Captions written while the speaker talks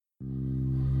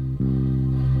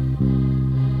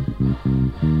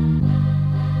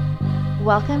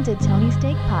Welcome to Tony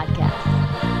Steak Podcast.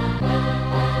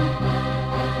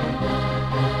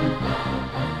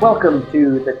 Welcome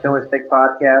to the Tony Steak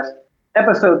Podcast,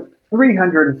 episode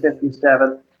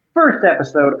 357, first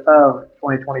episode of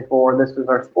 2024. This is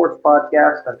our sports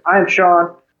podcast, and I'm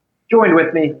Sean. Joined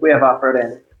with me, we have Off-Road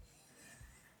Andy.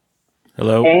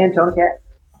 Hello. And Tony Cat.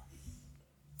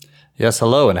 Yes,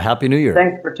 hello, and Happy New Year.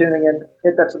 Thanks for tuning in.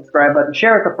 Hit that subscribe button,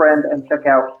 share with a friend, and check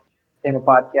out the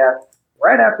Podcast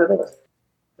right after this.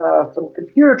 Some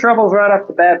computer troubles right off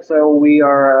the bat, so we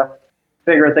are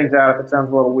figuring things out. If it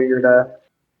sounds a little weird,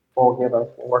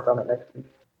 we'll work on it next week.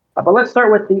 But let's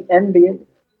start with the NBA.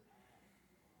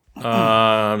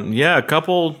 A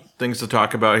couple things to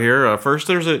talk about here. First,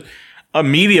 there's a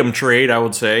medium trade, I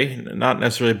would say. Not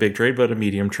necessarily a big trade, but a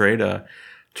medium trade.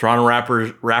 Toronto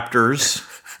Raptors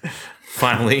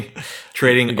finally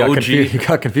trading OG. You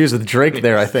got confused with Drake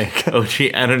there, I think.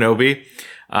 OG Anunoby.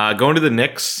 Going to the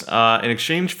Knicks in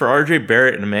exchange for RJ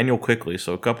Barrett and Emmanuel Quickley.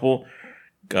 So a couple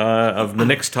of the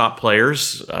Knicks' top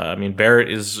players. Barrett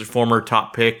is a former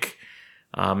top pick,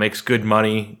 makes good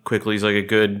money. Quickley's like a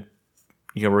good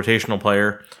rotational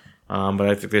player. But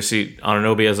I think they see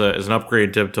Anunoby as an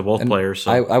upgrade to both players.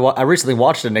 So. I recently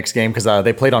watched the Knicks game because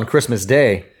they played on Christmas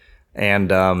Day. And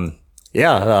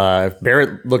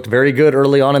Barrett looked very good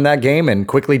early on in that game and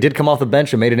quickly did come off the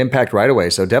bench and made an impact right away.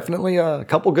 So definitely a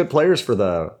couple good players for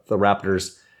the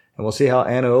Raptors. And we'll see how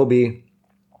Anunoby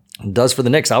does for the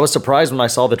Knicks. I was surprised when I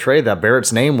saw the trade that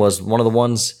Barrett's name was one of the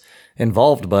ones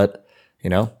involved. But,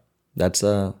 that's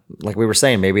like we were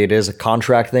saying, maybe it is a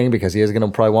contract thing because he is going to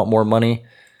probably want more money.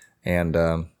 And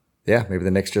maybe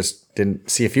the Knicks just didn't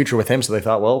see a future with him. So they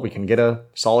thought, well, we can get a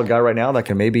solid guy right now that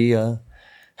can maybe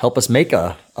help us make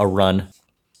a run.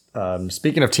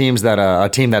 Speaking of teams that a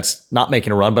team that's not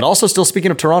making a run, but also still speaking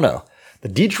of Toronto, the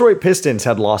Detroit Pistons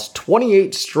had lost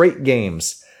 28 straight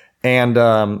games. And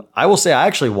I will say I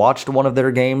actually watched one of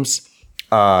their games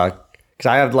because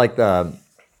I have it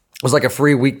was like a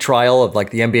free week trial of like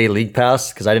the NBA League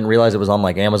Pass because I didn't realize it was on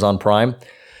like Amazon Prime.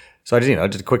 So I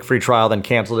just, did a quick free trial, then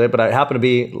canceled it. But I happened to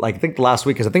be I think last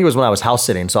week, because I think it was when I was house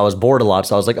sitting. So I was bored a lot.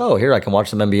 So I was like, oh, here I can watch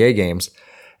some NBA games.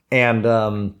 And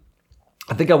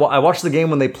I think I watched the game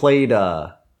when they played,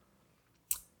 I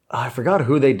forgot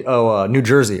who New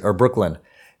Jersey or Brooklyn.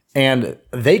 And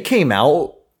they came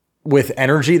out with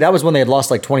energy. That was when they had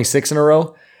lost like 26 in a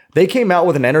row. They came out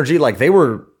with an energy like they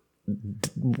were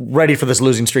ready for this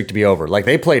losing streak to be over. Like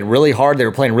they played really hard. They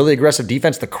were playing really aggressive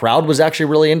defense. The crowd was actually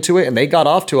really into it. And they got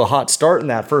off to a hot start in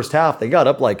that first half. They got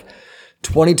up like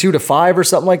 22-5 or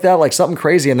something like that, like something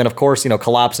crazy. And then, of course,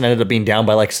 collapsed and ended up being down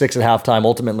by like 6 at halftime,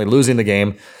 ultimately losing the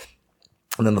game.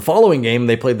 And then the following game,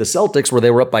 they played the Celtics where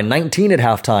they were up by 19 at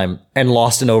halftime and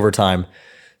lost in overtime.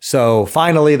 So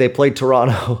finally, they played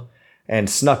Toronto and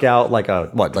snuck out like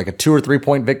a 2 or 3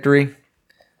 point victory.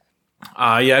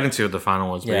 I didn't see what the final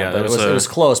was. But it was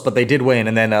close, but they did win.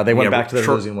 And then they went back to their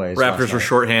losing ways. Raptors were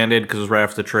shorthanded because it was right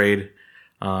after the trade.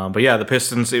 The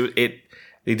Pistons,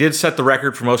 they did set the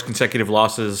record for most consecutive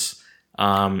losses.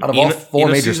 Out of all four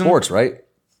major sports, right?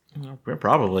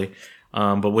 Probably.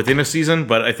 But within a season,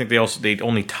 but I think they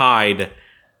only tied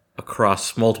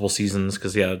across multiple seasons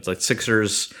because it's like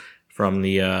Sixers from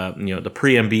the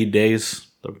pre-Embiid days,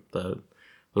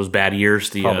 those bad years,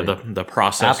 the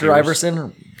process after years.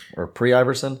 Iverson or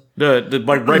pre-Iverson, the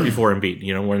right before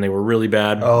Embiid, when they were really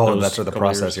bad. Oh, that's what the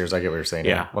process years. I get what you're saying.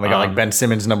 Yeah, when they got like Ben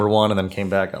Simmons #1 and then came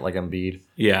back at like Embiid.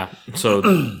 Yeah, so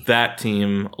that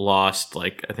team lost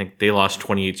I think they lost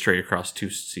 28 straight across 2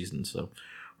 seasons, so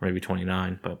maybe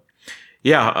 29, but.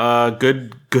 Yeah,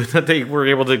 good that they were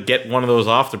able to get one of those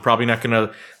off. They're probably not going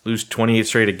to lose 28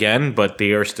 straight again, but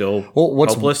they are still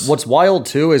helpless. What's wild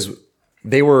too is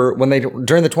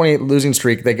during the 28 losing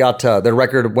streak, they got their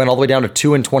record went all the way down to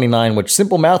 2-29, which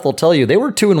simple math will tell you they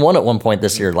were 2-1 at one point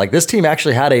this year. Like this team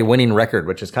actually had a winning record,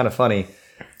 which is kind of funny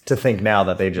to think now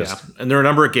that they just. Yeah. And there are a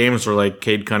number of games where like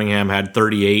Cade Cunningham had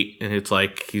 38, and it's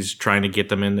like he's trying to get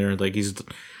them in there. Like I don't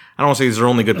want to say he's their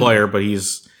only good player, but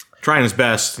he's trying his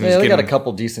best. And they got a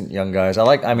couple decent young guys. I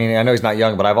know he's not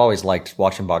young, but I've always liked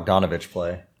watching Bogdanovich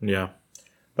play. Yeah.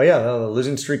 But the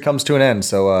losing streak comes to an end.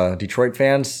 So Detroit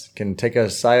fans can take a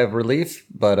sigh of relief,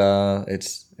 but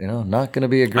it's not going to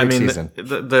be a great season.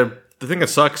 The thing that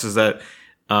sucks is that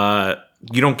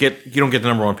you don't get the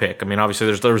 #1 pick. I mean, obviously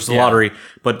there's the lottery,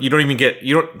 but I'm going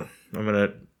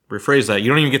to rephrase that. You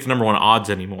don't even get the #1 odds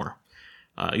anymore.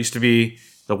 It used to be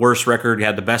the worst record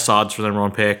had the best odds for the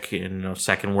 #1 pick, and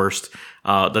second worst.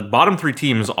 The bottom 3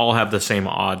 teams all have the same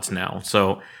odds now.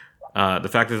 So the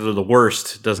fact that they're the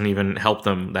worst doesn't even help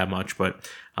them that much. But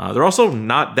they're also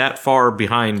not that far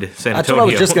behind San Antonio. That's what I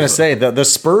was just going to say. The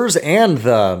Spurs and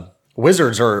the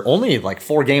Wizards are only like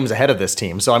 4 games ahead of this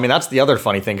team. So, I mean, that's the other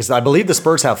funny thing because I believe the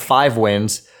Spurs have 5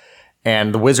 wins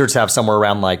and the Wizards have somewhere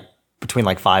around like between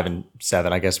like 5 and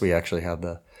 7. I guess we actually have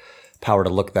the power to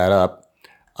look that up.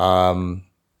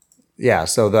 Yeah,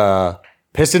 so the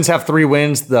Pistons have 3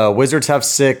 wins, the Wizards have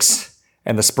 6,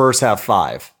 and the Spurs have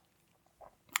 5.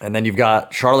 And then you've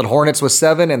got Charlotte Hornets with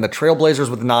 7 and the Trailblazers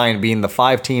with 9 being the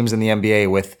 5 teams in the NBA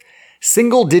with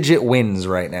single-digit wins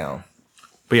right now.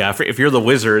 But yeah, if you're the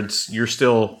Wizards, you're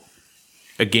still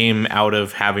a game out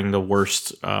of having the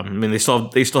worst. I mean, they still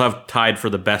have tied for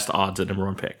the best odds at number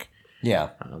 1 pick. Yeah.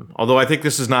 Although I think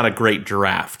this is not a great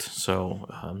draft, so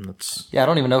that's. Yeah, I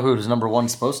don't even know who his number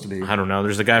 1's supposed to be. I don't know.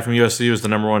 There's a guy from USC who's the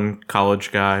number 1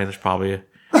 college guy. There's probably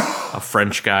a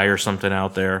French guy or something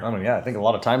out there. I mean, yeah, I think a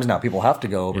lot of times now people have to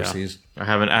go overseas. Yeah. I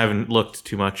haven't looked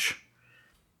too much.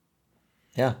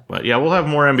 Yeah. But yeah, we'll have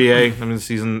more NBA. I mean, the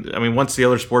season. I mean, once the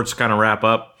other sports kind of wrap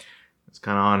up, it's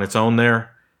kind of on its own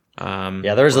there.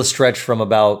 Yeah, there's a stretch from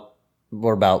about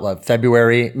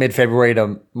February, mid-February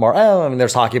to March. I mean,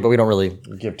 there's hockey, but we don't really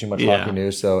give too much hockey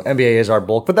news. So NBA is our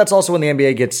bulk, but that's also when the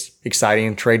NBA gets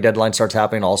exciting. Trade deadline starts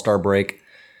happening, All-Star break.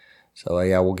 So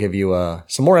yeah, we'll give you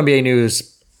some more NBA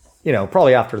news.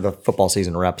 Probably after the football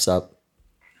season wraps up.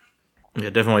 Yeah,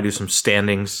 definitely do some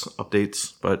standings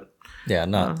updates, but. Yeah,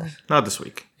 not this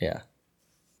week. Yeah.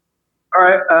 All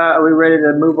right, are we ready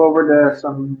to move over to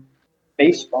some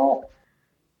baseball?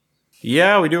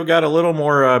 Yeah, we got a little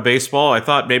more baseball. I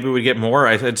thought maybe we'd get more.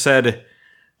 I had said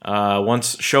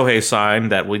once Shohei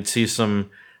signed that we'd see some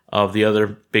of the other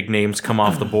big names come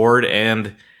off the board,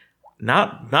 and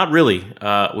not really.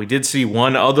 We did see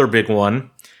one other big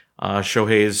one,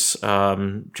 Shohei's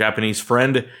Japanese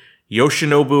friend,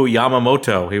 Yoshinobu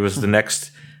Yamamoto. He was the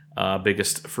next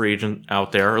biggest free agent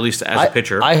out there, or at least as a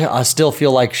pitcher. I still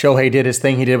feel like Shohei did his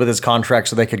thing he did with his contract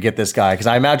so they could get this guy, because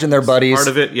I imagine they're buddies. Part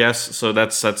of it, yes. So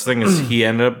that's the thing is he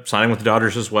ended up signing with the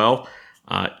Dodgers as well.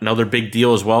 Another big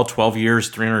deal as well, 12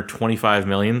 years, $325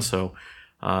 million. So,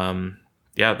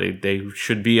 yeah, they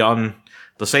should be on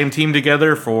the same team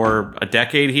together for a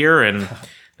decade here, and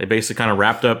they basically kind of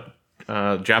wrapped up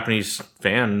Japanese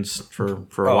fans for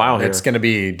a while here. It's going to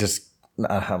be just.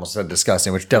 I almost said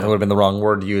disgusting, which definitely would have been the wrong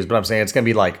word to use, but I'm saying it's going to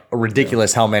be like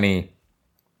ridiculous how many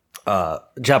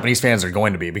Japanese fans are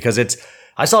going to be, because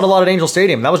I saw it a lot at Angel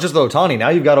Stadium. That was just the Ohtani. Now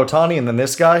you've got Ohtani and then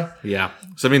this guy. Yeah.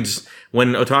 So that means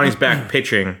when Ohtani's back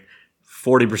pitching,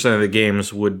 40% of the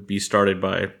games would be started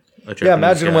by a Japanese Yeah,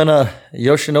 imagine guy. when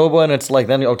Yoshinobu and it's like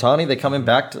then Ohtani, they come in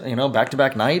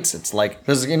back-to-back nights. It's like,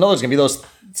 there's going to be those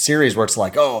series where it's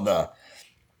like, the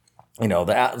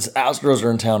Astros are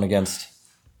in town against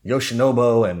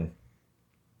Yoshinobu and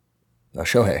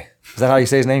Shohei. Is that how you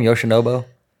say his name? Yoshinobu?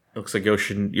 Looks like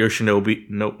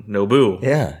Nobu.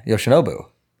 Yeah, Yoshinobu.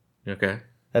 Okay.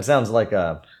 That sounds like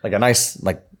a nice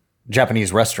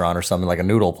Japanese restaurant or something, like a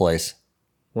noodle place.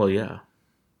 Well, yeah.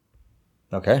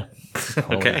 Okay.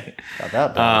 Okay.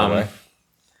 Got that out of the way.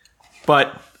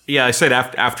 But yeah, I said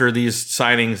after these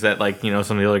signings that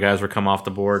some of the other guys were come off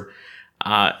the board.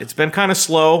 It's been kind of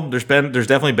slow. There's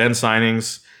definitely been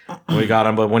signings. We got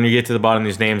them, but when you get to the bottom of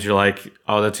these names, you're like,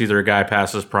 oh, that's either a guy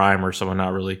past his prime or someone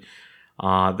not really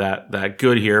that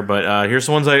good here. But here's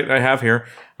the ones I have here.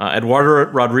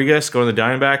 Eduardo Rodriguez going to the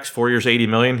Diamondbacks, 4 years, $80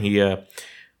 million. He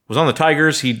was on the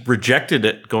Tigers. He rejected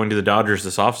it going to the Dodgers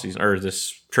this offseason, or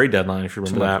this trade deadline, if you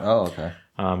remember that. Oh, okay.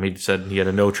 He said he had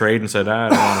a no trade and said,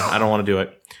 I don't want to do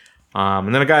it.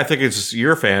 And then a guy I think is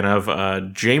you're a fan of,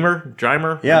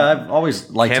 Jeimer. Yeah, I've always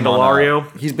liked Candelario.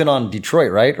 him. He's been on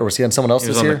Detroit, right? Or was he on someone else He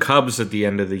was this on year? the Cubs at the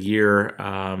end of the year.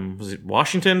 Was it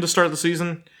Washington to start the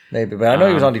season? Maybe, but I know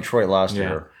he was on Detroit last Yeah.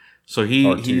 year. So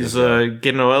he's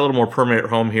getting a little more permanent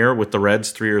home here with the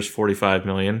Reds, 3 years, $45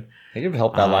 million. He did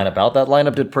help that lineup out. That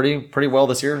lineup did pretty well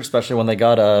this year, especially when they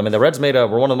got. The Reds were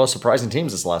one of the most surprising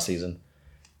teams this last season,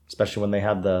 especially when they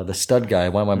had the stud guy.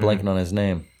 Why am I blanking on his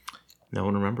name? No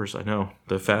one remembers. I know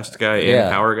the fast guy and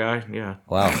power guy. Yeah.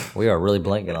 Wow, we are really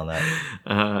blanking on that.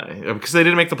 Because they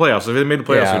didn't make the playoffs. If they made the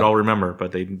playoffs, Yeah. we'd all remember.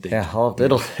 But they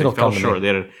it'll fell come short. to me. They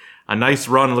had a nice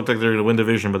run. It looked like they were going to win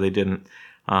division, but they didn't.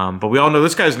 But we all know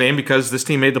this guy's name because this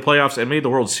team made the playoffs and made the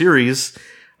World Series.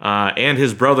 And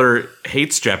his brother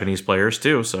hates Japanese players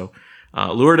too. So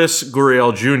Lourdes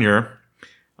Gurriel Jr.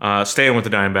 Staying with the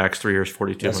Diamondbacks, 3 years, $42 I was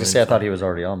million. gonna say I thought he was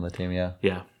already on the team. Yeah.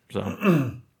 Yeah.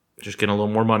 So just getting a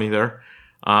little more money there.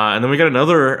 And then we got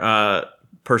another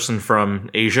person from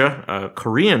Asia, a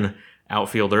Korean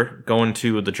outfielder, going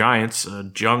to the Giants,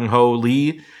 Jung Ho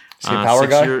Lee. Is he a power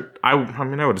guy? I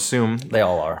would assume They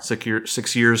all are. 6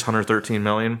 years, $113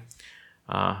 million.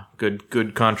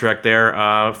 Good contract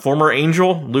there. Former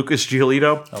Angel, Lucas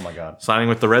Giolito. Oh, my God. Signing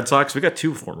with the Red Sox. We got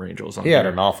 2 former Angels on He had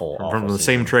here an awful from the season.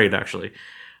 same trade, actually.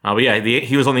 But yeah,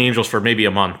 he was on the Angels for maybe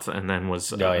a month and then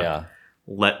was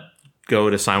let go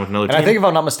to sign with another And team. I think if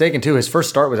I'm not mistaken, too, his first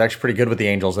start was actually pretty good with the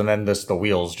Angels, and then the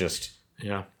wheels just,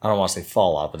 yeah. I don't want to say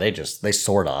fall off, but they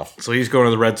soared off. So he's going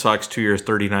to the Red Sox, 2 years,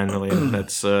 $39 million.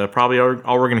 That's probably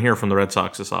all we're going to hear from the Red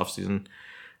Sox this offseason.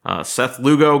 Seth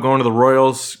Lugo going to the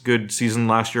Royals. Good season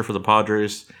last year for the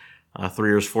Padres. 3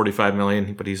 years, $45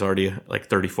 million, but he's already like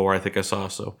 34, I think I saw.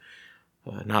 So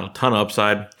not a ton of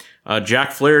upside.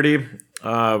 Jack Flaherty,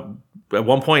 at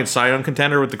one point Cy Young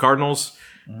contender with the Cardinals,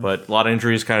 but a lot of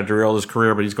injuries kind of derailed his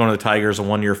career. But he's going to the Tigers, a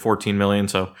 1 year, $14 million.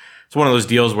 So it's one of those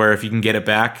deals where if you can get it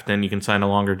back, then you can sign a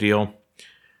longer deal.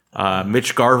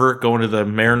 Mitch Garver going to the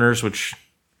Mariners, which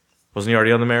wasn't he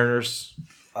already on the Mariners?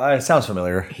 It sounds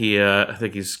familiar. He, I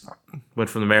think he's went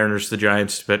from the Mariners to the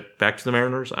Giants, but back to the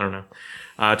Mariners. I don't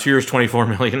know. 2 years,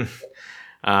 $24 million.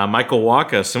 Michael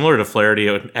Wacha, similar to Flaherty,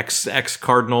 an ex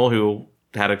Cardinal who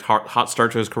had a hot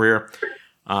start to his career.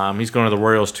 He's going to the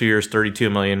Royals, 2 years,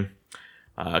 $32 million.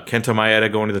 Kenta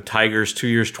Maeda going to the Tigers, 2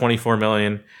 years, $24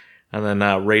 million. And then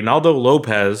Reynaldo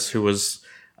Lopez, who was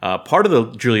part of the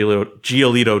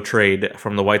Giolito trade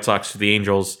from the White Sox to the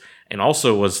Angels, and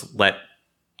also was let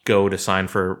go to sign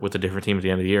with a different team at the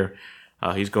end of the year.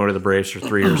 He's going to the Braves for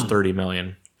 3 years, $30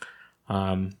 million.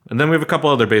 And then we have a couple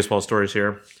other baseball stories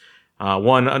here.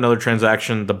 Another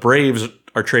transaction. The Braves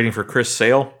are trading for Chris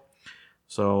Sale.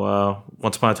 So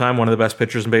once upon a time, one of the best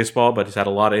pitchers in baseball, but he's had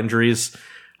a lot of injuries.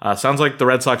 Sounds like the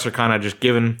Red Sox are kind of just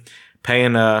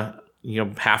paying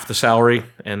half the salary,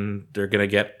 and they're going to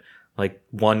get like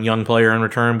one young player in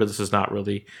return. But this is not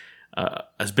really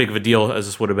as big of a deal as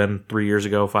this would have been 3 years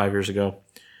ago, 5 years ago.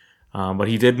 But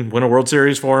he did win a World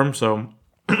Series for him, so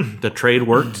the trade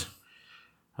worked.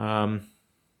 But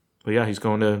yeah, he's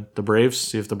going to the Braves.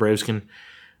 See if the Braves can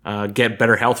get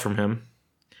better health from him.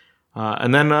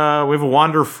 And then we have a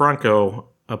Wander Franco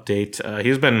update.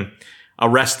 He's been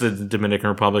arrested in the Dominican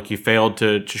Republic. He failed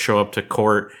to show up to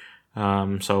court.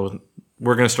 So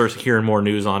we're going to start hearing more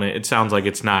news on it. It sounds like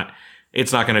it's not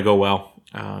going to go well.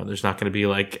 There's not going to be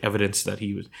like evidence that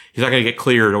he's not going to get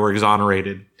cleared or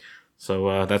exonerated.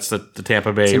 So that's the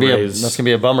Tampa Bay Rays. That's going to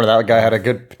be a bummer. That guy had a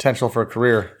good potential for a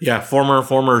career. Yeah,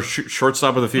 former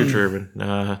shortstop of the future. But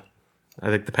I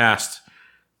think the past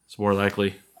is more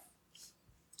likely.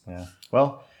 Yeah.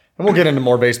 Well, and we'll get into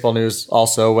more baseball news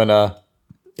also when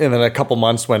in a couple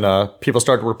months when people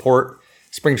start to report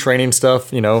spring training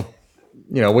stuff. We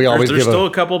always there's still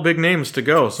a couple big names to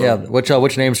go. So. Yeah.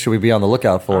 Which names should we be on the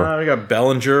lookout for? We got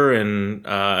Bellinger and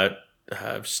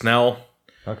Snell.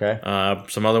 Okay.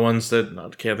 Some other ones that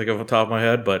I can't think of off the top of my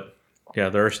head, but yeah,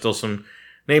 there are still some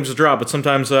names to drop. But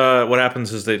sometimes what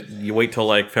happens is that you wait till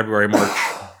like February, March.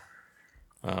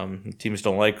 Teams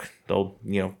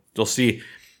they'll see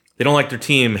they don't like their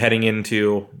team heading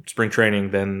into spring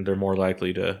training, then they're more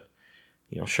likely to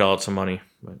shell out some money.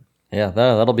 But yeah,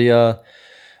 that'll be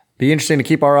interesting to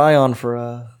keep our eye on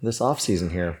for this off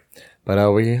season here. But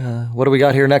what do we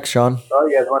got here next, Sean? Oh,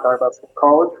 you guys want to talk about some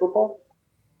college football?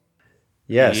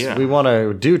 Yes, Yeah. we want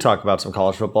to talk about some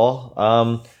college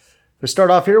football. We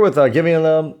start off here with giving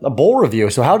a bowl review.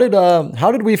 So how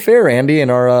did we fare, Andy, in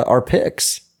our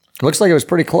picks? Looks like it was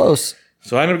pretty close.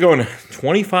 So I ended up going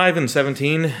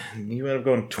 25-17. You ended up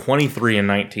going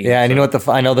 23-19. Yeah, and you know what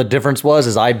I know the difference was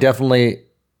is I definitely,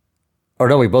 or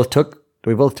no, we both took. Did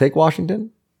we both take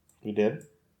Washington? We did.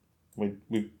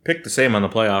 We picked the same on the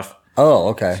playoff. Oh,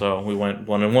 okay. So we went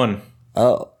 1-1.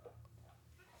 Oh,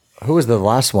 who was the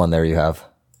last one there? You have.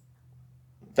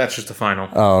 That's just the final.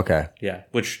 Oh, okay. Yeah,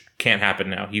 which can't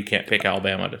happen now. You can't pick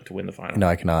Alabama to win the final. No,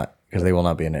 I cannot because they will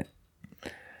not be in it.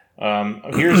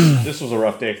 This was a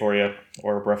rough day for you,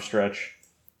 or a rough stretch.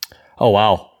 Oh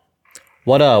wow,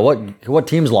 what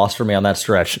teams lost for me on that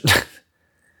stretch?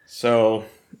 So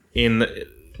in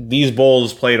these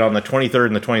bowls played on the 23rd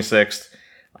and the 26th,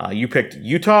 you picked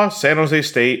Utah, San Jose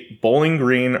State, Bowling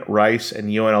Green, Rice, and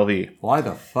UNLV. Why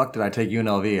the fuck did I take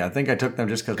UNLV? I think I took them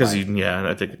just Because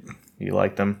I think you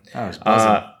liked them. I was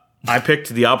buzzing. I picked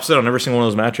the opposite on every single one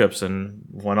of those matchups and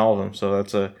won all of them. So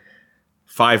that's a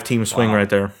 5-team swing right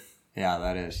there. Yeah,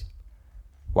 that is.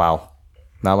 Wow.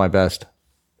 Not my best.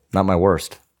 Not my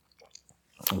worst.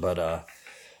 But,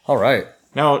 all right.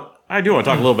 Now, I do want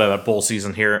to talk a little bit about bowl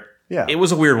season here. Yeah. It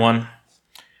was a weird one.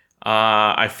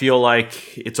 I feel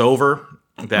like it's over,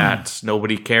 that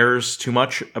nobody cares too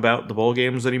much about the bowl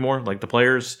games anymore, like the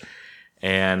players.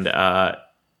 And,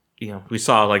 we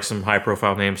saw like some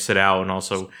high-profile names sit out, and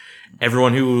also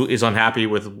everyone who is unhappy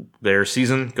with their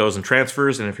season goes and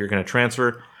transfers. And if you're going to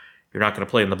transfer, You're not going to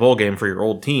play in the bowl game for your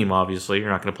old team, obviously. You're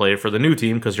not going to play it for the new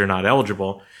team because you're not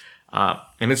eligible.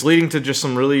 And it's leading to just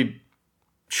some really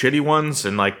shitty ones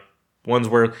and like ones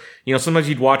where, sometimes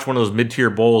you'd watch one of those mid-tier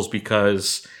bowls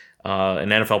because an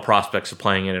NFL prospect's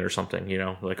playing in it or something,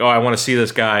 like, oh, I want to see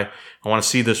this guy. I want to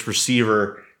see this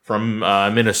receiver from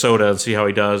Minnesota and see how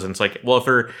he does. And it's like, well, if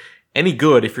you're any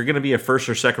good, if you're going to be a first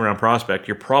or second round prospect,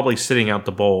 you're probably sitting out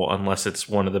the bowl unless it's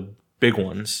one of the big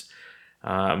ones.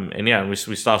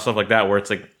 We saw stuff like that where it's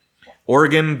like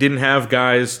Oregon didn't have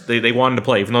guys they wanted to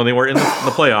play, even though they were in the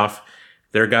playoff.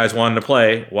 Their guys wanted to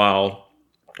play, while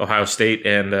Ohio State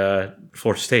and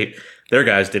Florida State, their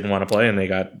guys didn't want to play, and they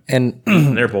got in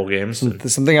their bowl games.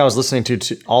 Something I was listening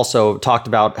to also talked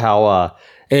about how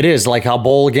it is like how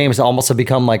bowl games almost have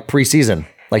become like preseason.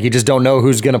 Like you just don't know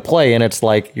who's going to play, and it's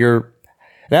like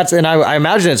I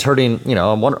imagine it's hurting,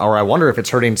 I wonder if it's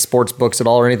hurting sports books at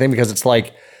all or anything, because it's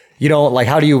like, like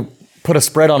how do you put a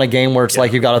spread on a game where it's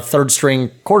like you've got a third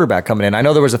string quarterback coming in? I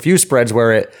know there was a few spreads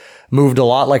where it moved a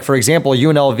lot. Like for example,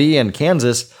 UNLV and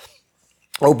Kansas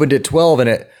opened at 12 and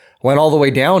it went all the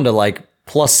way down to like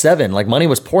 +7. Like money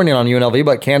was pouring in on UNLV,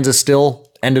 but Kansas still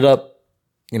ended up,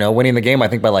 winning the game, I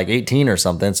think by like 18 or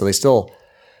something. So they still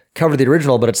covered the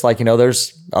original, but it's like,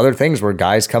 there's other things where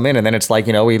guys come in, and then it's like,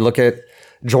 we look at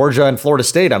Georgia and Florida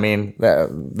State. I mean,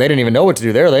 they didn't even know what to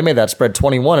do there. They made that spread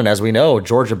 21. And as we know,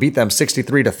 Georgia beat them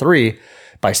 63-3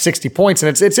 by 60 points. And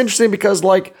it's interesting because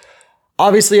like,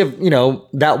 obviously, if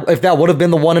that would have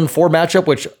been the 1-4 matchup,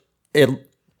 which it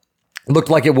looked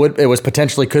like it was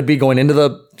potentially could be going into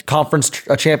the conference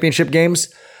championship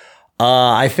games.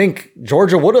 I think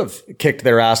Georgia would have kicked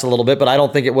their ass a little bit, but I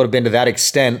don't think it would have been to that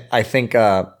extent. I think,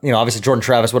 obviously Jordan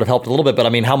Travis would have helped a little bit, but I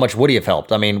mean, how much would he have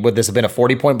helped? I mean, would this have been a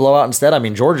 40-point blowout instead? I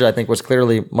mean, Georgia, I think, was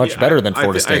clearly much better than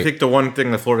Florida State. I think the one thing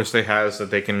that Florida State has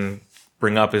that they can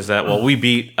bring up is that, we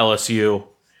beat LSU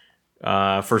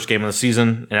first game of the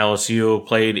season, and LSU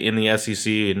played in the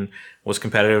SEC and was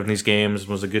competitive in these games,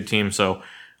 was a good team, so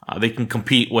they can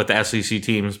compete with the SEC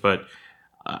teams, but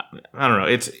I don't know.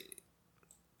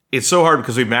 It's so hard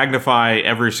because we magnify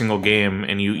every single game,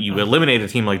 and you eliminate a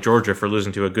team like Georgia for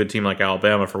losing to a good team like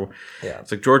Alabama. It's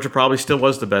like Georgia probably still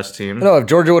was the best team. No, if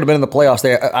Georgia would have been in the playoffs,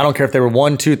 I don't care if they were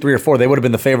 1, 2, 3, or 4, they would have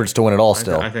been the favorites to win it all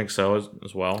still. I think so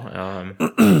as well.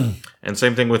 And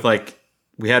same thing with like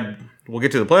we'll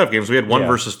get to the playoff games. We had 1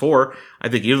 versus 4. I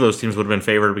think either of those teams would have been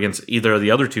favored against either of the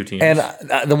other two teams. And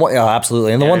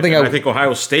absolutely. And the one thing I think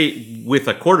Ohio State with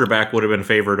a quarterback would have been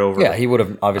favored over. Yeah, he would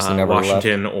have obviously never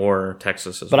Washington left. or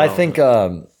Texas as but well. I think,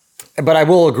 but I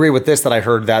will agree with this, that I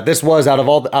heard that this was out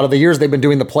of the years they've been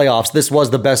doing the playoffs, this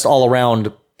was the best all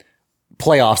around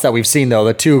playoffs that we've seen though.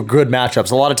 The two good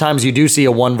matchups. A lot of times you do see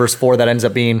a 1 versus 4 that ends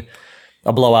up being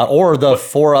a blowout, or the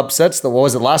 4 upsets. What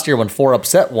was it last year when 4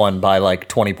 upset won by like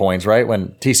 20 points, right? When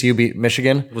TCU beat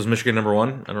Michigan. Was Michigan number 1?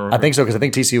 I don't remember. I think so, because I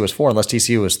think TCU was 4, unless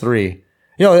TCU was 3.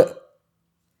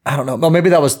 I don't know. No, maybe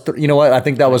that was, you know what? I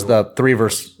think that was the 3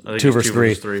 versus 2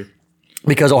 versus 3.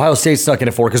 Because Ohio State snuck in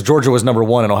at 4, because Georgia was number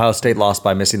 1, and Ohio State lost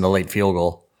by missing the late field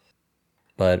goal.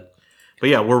 But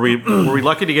yeah, were we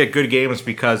lucky to get good games?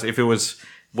 Because what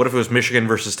if it was Michigan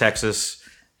versus Texas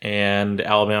and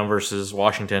Alabama versus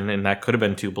Washington, and that could have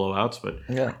been 2 blowouts, but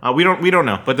we don't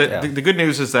know. But the good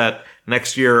news is that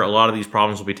next year a lot of these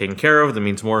problems will be taken care of. That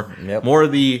means more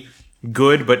of the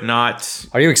good, but not.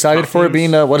 Are you excited for it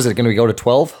being? What is it going to go to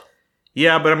 12?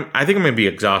 Yeah, but I think I'm going to be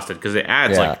exhausted because it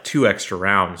adds like 2 extra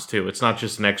rounds too. It's not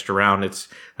just an extra round.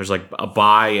 There's like a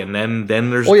bye, and then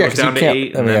it goes down to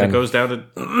 8, and then it goes down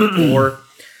to 4.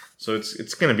 So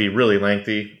it's going to be really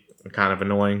lengthy and kind of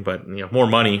annoying, but more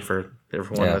money for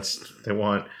everyone they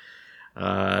want.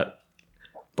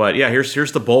 But yeah,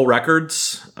 here's the bowl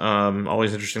records.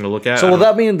 Always interesting to look at. So will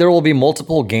that mean there will be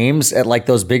multiple games at like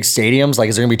those big stadiums? Like,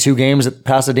 is there going to be 2 games at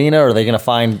Pasadena, or are they going to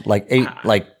find like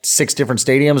 6 different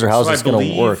stadiums, or how's this going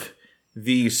to work?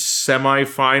 The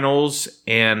semifinals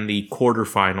and the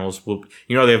quarterfinals will.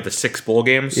 They have the 6 bowl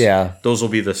games. Yeah, those will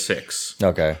be the 6.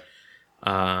 Okay.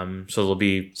 So there'll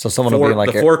be someone will be in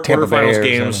like the 4 Tampa quarterfinals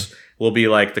Bay games will be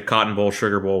like the Cotton Bowl,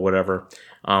 Sugar Bowl, whatever.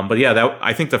 But yeah,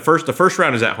 I think the first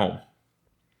round is at home.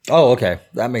 Oh, okay,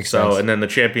 that makes sense. So, and then the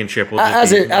championship will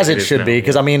just as it should be,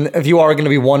 because I mean, if you are going to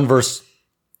be 1 versus,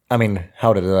 I mean,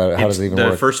 how does it even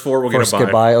work? The first 4 will get a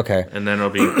bye. Okay, and then it'll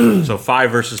be so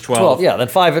 5 versus 12. Yeah, then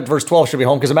 5 versus 12 should be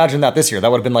home. Because imagine that this year, that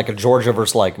would have been like a Georgia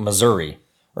versus like Missouri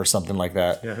or something like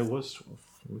that. Yeah, it was.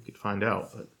 We could find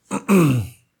out, but.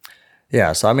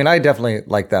 Yeah, so I mean, I definitely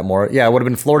like that more. Yeah, it would have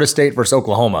been Florida State versus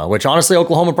Oklahoma, which honestly,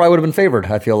 Oklahoma probably would have been favored.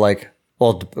 I feel like,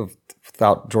 well,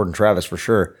 without Jordan Travis for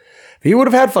sure. But you would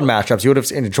have had fun matchups. You would have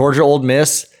seen Georgia, Ole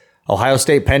Miss, Ohio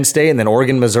State, Penn State, and then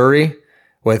Oregon, Missouri.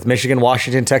 with Michigan,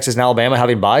 Washington, Texas, and Alabama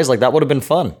having buys. Like that would have been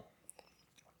fun.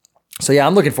 So yeah,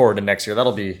 I'm looking forward to next year.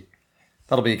 That'll be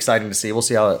exciting to see. We'll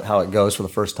see how it goes for the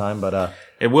first time, but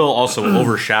it will also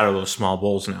overshadow those small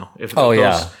bowls now. If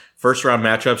first round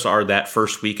matchups are that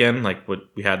first weekend, like what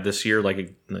we had this year,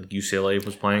 like UCLA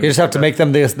was playing. You just have to make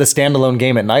them the standalone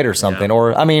game at night or something. Yeah.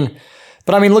 Or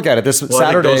look at it. This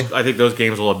Saturday. I think those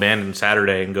games will abandon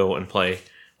Saturday and go and play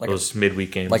those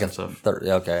midweek games and stuff.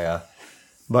 Okay, yeah.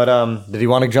 But did you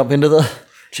want to jump into the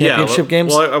championship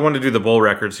games? Well, I want to do the bowl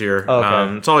records here.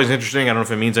 Okay. It's always interesting. I don't know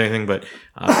if it means anything, but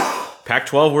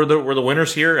Pac-12 were the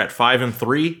winners here at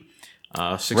 5-3.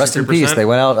 63%. Rest in peace. They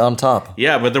went out on top.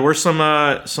 Yeah, but there were some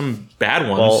bad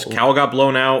ones. Well, Cal got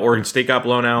blown out. Oregon State got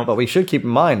blown out. But we should keep in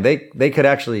mind they could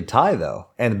actually tie though,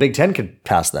 and the Big Ten could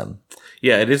pass them.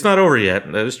 Yeah, it is not over yet.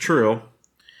 That is true.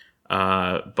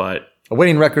 But a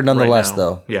winning record nonetheless, right now,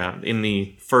 though. Yeah, in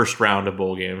the first round of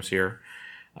bowl games here,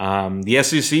 the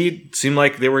SEC seemed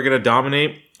like they were going to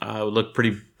dominate. It looked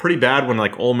pretty bad when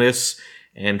like Ole Miss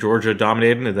and Georgia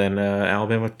dominated, and then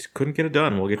Alabama couldn't get it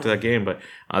done. We'll get to that game, but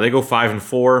they go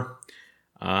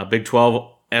 5-4. Big 12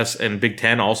 and Big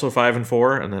 10 also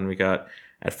 5-4, and then we got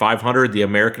at 500 the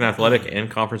American Athletic and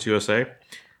Conference USA.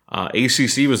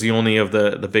 ACC was the only of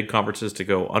the big conferences to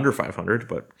go under 500,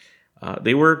 but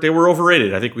they were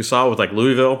overrated. I think we saw with like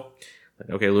Louisville.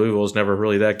 Okay, Louisville was never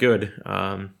really that good.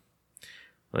 Then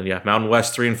yeah, Mountain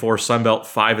West 3-4, Sun Belt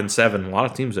 5-7. A lot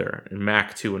of teams there, and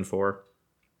MAC 2-4.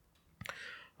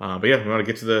 But yeah, we want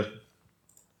to get to the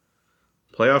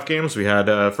playoff games. We had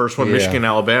first one, Michigan,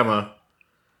 Alabama.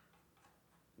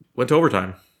 Went to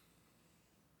overtime.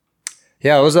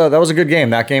 Yeah, that was a good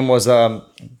game. That game was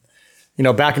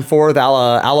back and forth.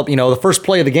 The first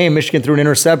play of the game, Michigan threw an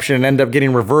interception and ended up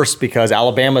getting reversed because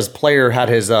Alabama's player had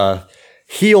his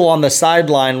heel on the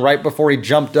sideline right before he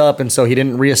jumped up, and so he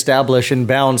didn't reestablish in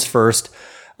bounds first.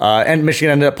 And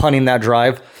Michigan ended up punting that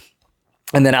drive.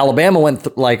 And then Alabama went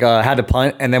had to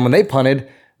punt, and then when they punted,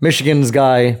 Michigan's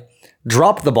guy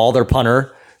dropped the ball, their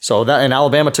punter. And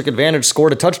Alabama took advantage,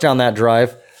 scored a touchdown that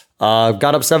drive. Got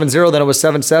up 7-0, then it was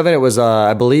 7-7. It was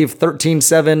I believe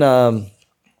 13-7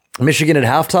 Michigan at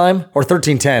halftime, or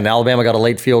 13-10. Alabama got a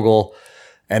late field goal,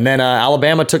 and then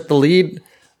Alabama took the lead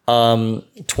 20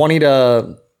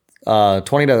 to 10?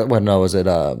 20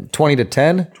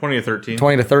 to 13.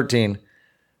 20 to 13.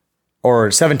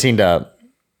 Or 17 to...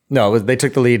 No, they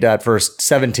took the lead at first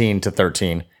 17 to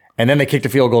 13. And then they kicked a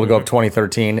field goal to go up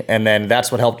 20-13. And then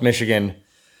that's what helped Michigan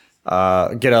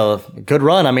get a good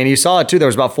run. I mean, you saw it too. There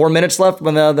was about 4 minutes left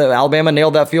when the Alabama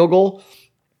nailed that field goal.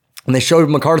 And they showed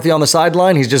McCarthy on the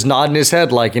sideline. He's just nodding his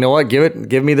head like, you know what,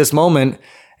 give me this moment.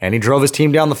 And he drove his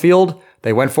team down the field.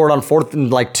 They went for it on 4th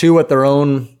and 2 at their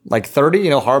own 30.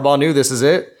 Harbaugh knew this is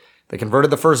it. They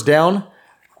converted the first down.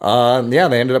 They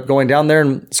ended up going down there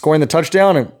and scoring the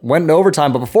touchdown and went into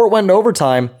overtime. But before it went into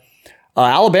overtime,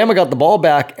 Alabama got the ball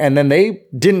back and then they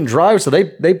didn't drive, so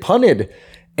they punted.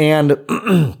 And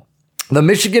the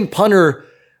Michigan punter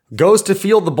goes to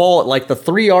field the ball at the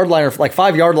 3-yard line or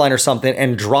 5-yard line or something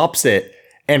and drops it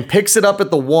and picks it up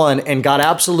at the 1 and got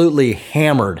absolutely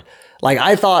hammered.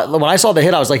 I thought when I saw the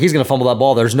hit, I was like, he's going to fumble that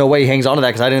ball. There's no way he hangs on to that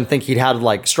because I didn't think he'd had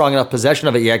strong enough possession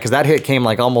of it yet because that hit came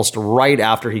almost right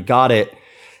after he got it.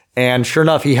 And sure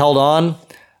enough, he held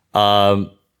on,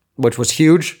 which was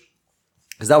huge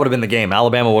because that would have been the game.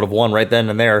 Alabama would have won right then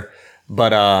and there.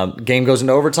 But game goes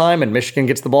into overtime and Michigan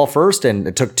gets the ball first. And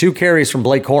it took 2 carries from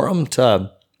Blake Corum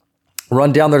to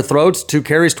run down their throats. 2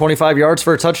 carries, 25 yards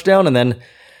for a touchdown. And then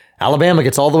Alabama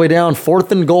gets all the way down, 4th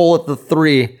and goal at the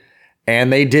 3.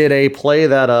 And they did a play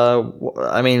that,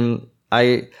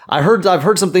 I've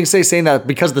heard some things saying that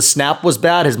because the snap was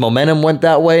bad, his momentum went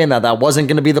that way and that wasn't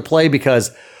going to be the play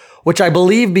which I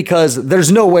believe because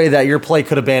there's no way that your play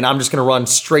could have been, I'm just going to run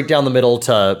straight down the middle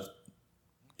to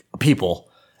people.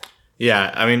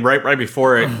 Yeah, I mean, right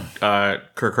before it,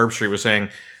 Kirk Herbstreit was saying,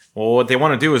 well, what they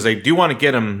want to do is they do want to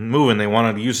get him moving. They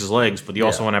want to use his legs, but you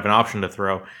also want to have an option to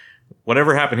throw.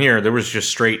 Whatever happened here, there was just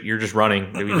straight, you're just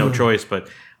running. There was no choice, but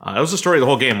that was the story of the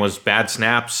whole game was bad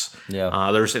snaps. Yeah.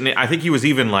 I think he was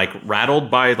even rattled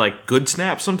by good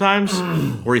snaps sometimes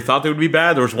where he thought they would be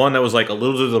bad. There was one that was a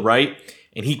little to the right.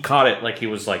 And he caught it he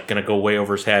was going to go way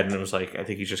over his head, and it was I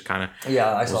think he just kind of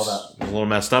I saw that a little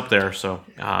messed up there. So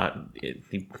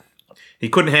he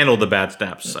couldn't handle the bad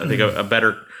snaps. I think a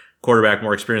better quarterback,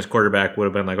 more experienced quarterback would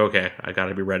have been okay, I got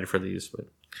to be ready for these. But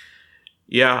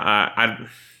yeah,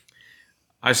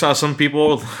 I saw some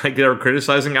people that were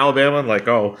criticizing Alabama,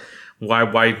 oh,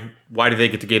 why did they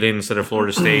get in instead of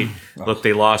Florida State? Look,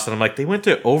 they lost, and I'm they went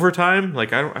to overtime. I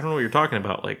don't know what you're talking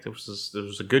about. There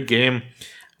was a good game.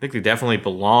 think they definitely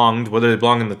belonged, whether they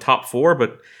belong in the top 4,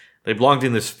 but they belonged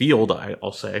in this field,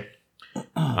 I'll say.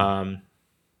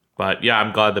 But yeah,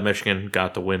 I'm glad that Michigan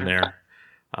got the win there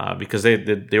because they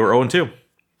were 0-2.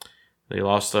 They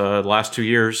lost the last 2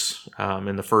 years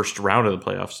in the first round of the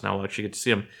playoffs. Now we'll actually get to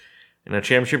see them in a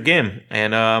championship game.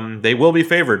 And they will be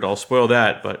favored. I'll spoil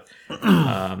that. But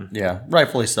yeah,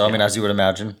 rightfully so. I mean, as you would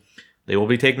imagine. They will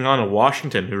be taking on a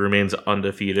Washington who remains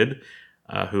undefeated,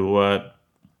 who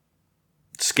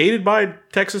skated by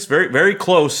Texas very, very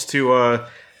close to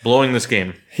blowing this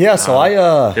game. Yeah,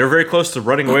 so they were very close to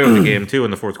running away with the game too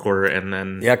in the fourth quarter, and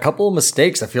then a couple of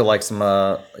mistakes. I feel like some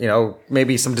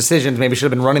maybe some decisions maybe should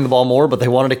have been running the ball more, but they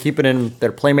wanted to keep it in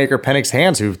their playmaker Penix's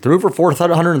hands, who threw for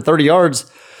 430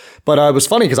 yards. But it was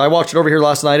funny because I watched it over here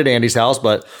last night at Andy's house.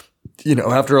 But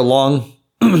after a long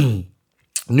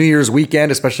New Year's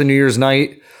weekend, especially New Year's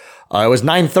night, it was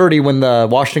 9:30 when the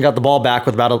Washington got the ball back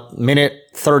with about a minute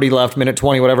 30 left, minute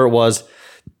 20, whatever it was.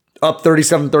 Up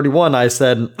 37-31, I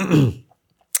said, I'm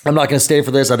not going to stay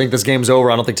for this. I think this game's over.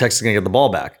 I don't think Texas is going to get the ball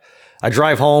back. I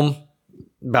drive home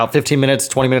about 15 minutes,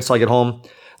 20 minutes till I get home.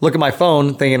 Look at my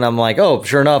phone thinking, I'm like, oh,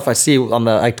 sure enough, I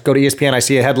go to ESPN, I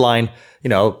see a headline,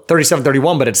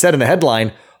 37-31, but it said in the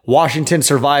headline, Washington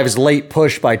survives late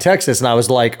push by Texas. And I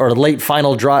was like, or late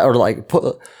final drive, or like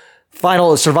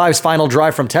survives final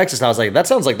drive from Texas. And I was like, that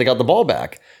sounds like they got the ball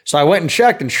back. So I went and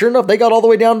checked, and sure enough, they got all the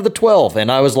way down to the 12.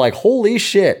 And I was like, holy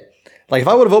shit. Like, if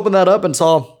I would have opened that up and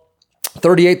saw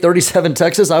 38-37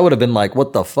 Texas, I would have been like,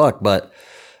 what the fuck? But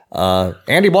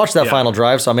Andy watched that final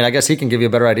drive, so, I mean, I guess he can give you a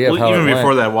better idea of how it went. Even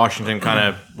before that, Washington kind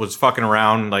of was fucking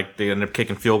around. Like, they ended up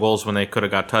kicking field goals when they could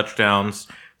have got touchdowns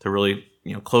to really,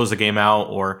 close the game out,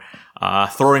 or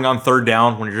throwing on third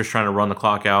down when you're just trying to run the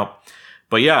clock out.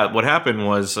 But, yeah, what happened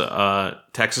was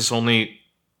Texas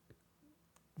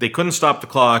they couldn't stop the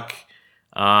clock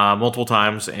multiple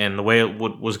times, and the way it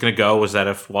was going to go was that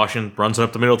if Washington runs it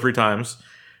up the middle 3 times,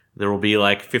 there will be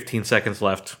like 15 seconds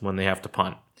left when they have to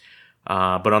punt.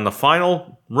 But on the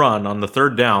final run, on the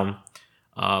third down,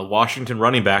 Washington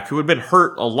running back, who had been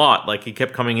hurt a lot, like he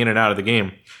kept coming in and out of the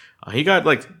game, he got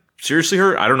like seriously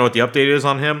hurt. I don't know what the update is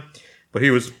on him, but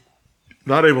he was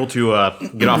not able to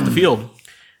get off the field,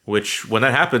 which when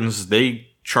that happens, they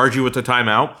charge you with the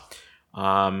timeout.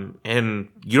 And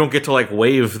you don't get to like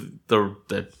waive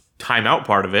the timeout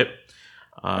part of it.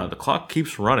 The clock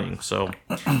keeps running. So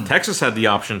Texas had the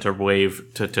option to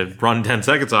waive to run 10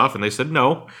 seconds off, and they said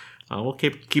no. We'll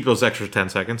keep those extra 10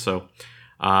 seconds. So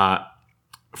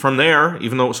from there,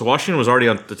 so Washington was already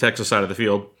on the Texas side of the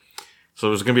field, so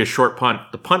it was going to be a short punt.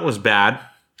 The punt was bad.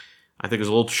 I think it was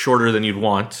a little shorter than you'd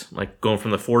want, like going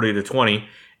from the 40 to 20.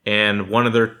 And one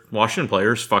of their Washington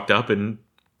players fucked up and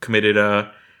committed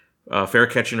a fair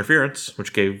catch interference,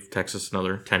 which gave Texas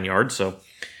another 10 yards. So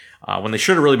when they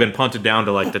should have really been punted down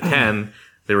to like the 10,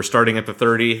 they were starting at the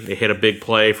 30. They hit a big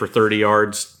play for 30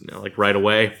 yards, like right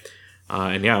away.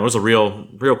 And yeah, it was a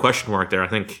real question mark there. I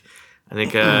think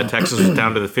Texas was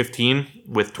down to the 15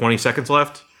 with 20 seconds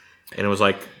left, and it was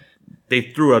like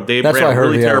they ran a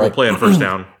really terrible play on first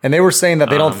down. And they were saying that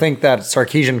they don't think that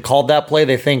Sarkisian called that play.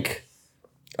 They think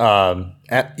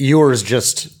Ewers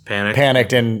just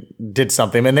panicked and did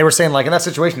something. And they were saying, like, in that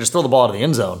situation, just throw the ball out of the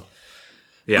end zone.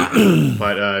 Yeah,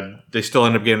 but they still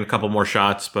ended up getting a couple more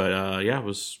shots. But yeah, it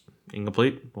was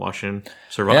incomplete. Washington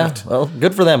survived. Yeah, well,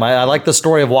 good for them. I like the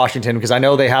story of Washington because I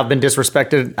know they have been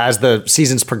disrespected as the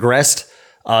seasons progressed.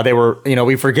 They were,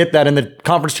 we forget that in the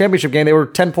conference championship game, they were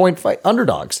 10-point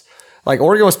underdogs. Like,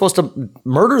 Oregon was supposed to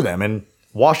murder them, and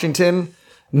Washington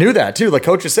knew that too. Like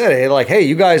coaches said, hey,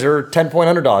 you guys are 10-point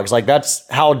underdogs. Like, that's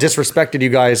how disrespected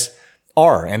you guys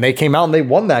are. And they came out and they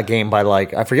won that game by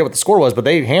I forget what the score was, but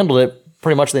they handled it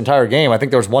pretty much the entire game. I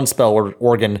think there was one spell where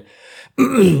Oregon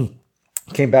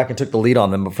came back and took the lead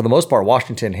on them. But for the most part,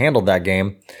 Washington handled that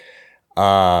game.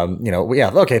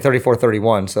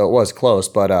 34-31. So it was close,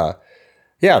 but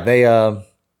they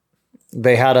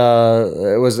had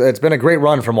it's been a great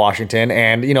run from Washington.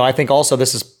 And, I think also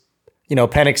this is,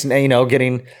 Penix,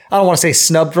 getting, I don't want to say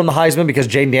snubbed from the Heisman because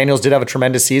Jaden Daniels did have a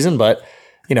tremendous season, but,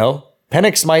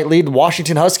 Penix might lead the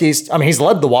Washington Huskies. I mean, he's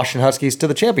led the Washington Huskies to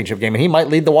the championship game, and he might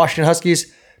lead the Washington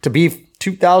Huskies to be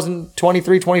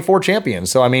 2023-24 champions.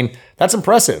 So, I mean, that's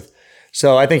impressive.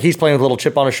 So I think he's playing with a little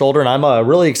chip on his shoulder, and I'm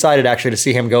really excited actually to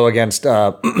see him go against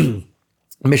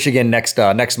Michigan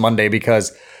next Monday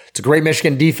because it's a great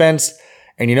Michigan defense.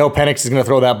 And Penix is going to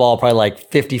throw that ball probably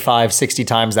like 55, 60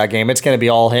 times that game. It's going to be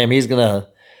all him. He's going to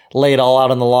lay it all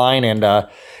out on the line. And,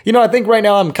 I think right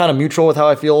now I'm kind of neutral with how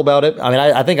I feel about it. I mean,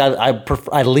 I think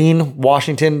I lean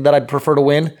Washington that I'd prefer to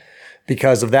win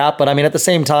because of that. But I mean, at the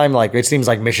same time, like, it seems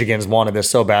like Michigan's wanted this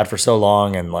so bad for so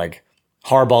long. And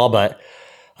Harbaugh, but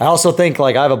I also think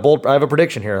I have a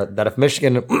prediction here that if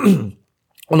Michigan,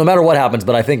 well, no matter what happens,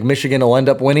 but I think Michigan will end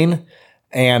up winning,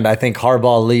 and I think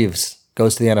Harbaugh leaves,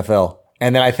 goes to the NFL,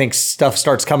 and then I think stuff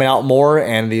starts coming out more,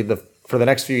 and for the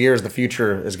next few years, the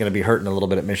future is going to be hurting a little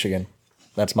bit at Michigan.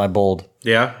 That's my bold.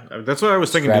 Yeah, that's what I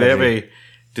was thinking. Strategy.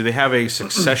 Do they have a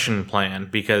succession plan?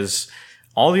 Because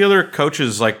all the other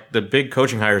coaches, the big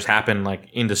coaching hires, happen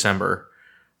in December.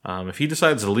 If he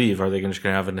decides to leave, are they just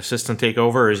going to have an assistant take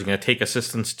over, or is he going to take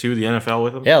assistants to the NFL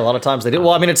with him? Yeah, a lot of times they do. Well,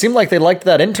 I mean, it seemed like they liked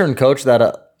that intern coach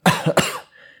that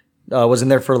was in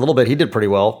there for a little bit. He did pretty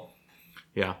well.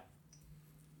 Yeah.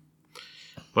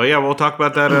 But yeah, we'll talk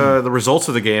about that, the results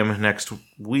of the game next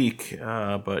week.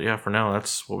 But yeah, for now,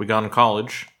 that's what we got in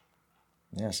college.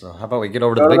 Yeah, so how about we get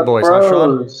over to the big boys, huh,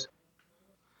 Sean?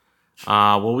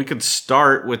 Well, we could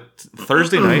start with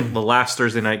Thursday night. The last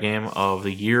Thursday night game of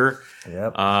the year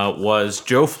was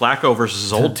Joe Flacco versus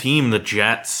his old team, the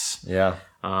Jets. Yeah.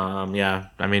 I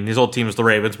mean, his old team is the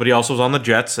Ravens, but he also was on the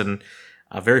Jets, and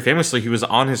very famously, he was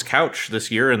on his couch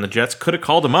this year, and the Jets could have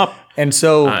called him up. And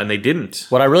so, and they didn't.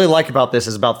 What I really like about this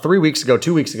is about 2 weeks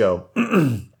ago,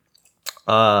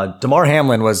 Damar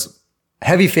Hamlin was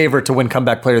heavy favorite to win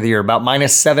comeback player of the year, about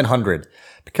minus 700.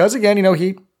 Because again,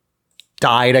 he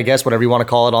died, I guess, whatever you want to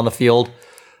call it, on the field.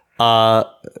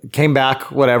 Came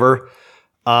back, whatever.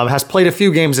 Has played a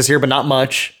few games this year, but not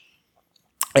much.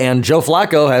 And Joe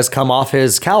Flacco has come off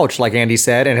his couch, like Andy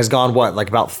said, and has gone,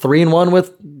 about 3-1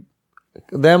 with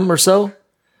them or so?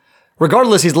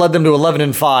 Regardless, he's led them to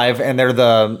 11-5, and they're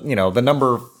the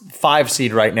number 5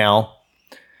 seed right now.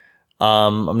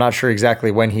 I'm not sure exactly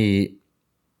when he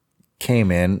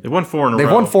came in. They won 4 in a row.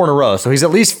 They've won 4 in a row, so he's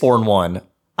at least 4-1.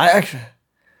 I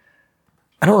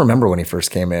don't remember when he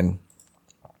first came in.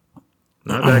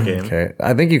 Not that game. Okay,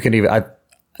 I think you can even.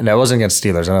 No, it wasn't against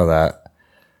Steelers. I know that.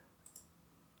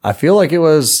 I feel like it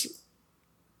was.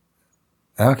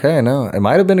 Okay, no, it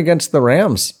might have been against the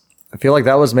Rams. I feel like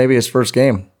that was maybe his first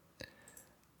game.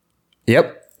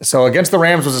 Yep. So against the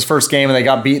Rams was his first game, and they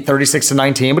got beat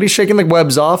 36-19. But he's shaking the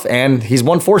webs off, and he's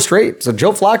won 4 straight. So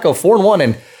Joe Flacco 4-1,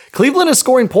 and Cleveland is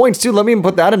scoring points too. Let me even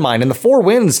put that in mind. In the 4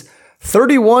 wins,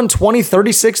 31, 20,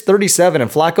 36, 37,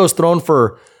 and Flacco's thrown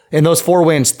for, in those 4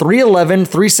 wins, 311,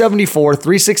 374,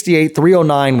 368,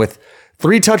 309 with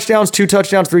 3 touchdowns, 2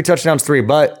 touchdowns, 3 touchdowns, 3.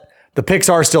 But the picks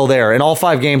are still there. In all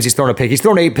 5 games, he's thrown a pick. He's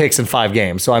thrown 8 picks in 5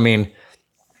 games. So, I mean,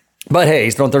 but hey,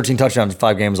 he's thrown 13 touchdowns in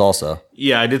 5 games also.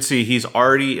 Yeah, I did see he's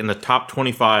already in the top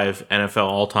 25 NFL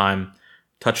all-time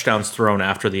touchdowns thrown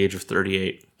after the age of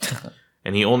 38.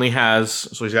 And he only has,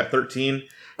 so he's got 13.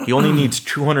 He only needs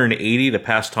 280 to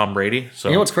pass Tom Brady. So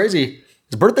you know what's crazy?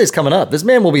 His birthday's coming up. This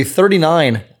man will be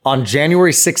 39 on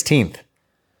January 16th.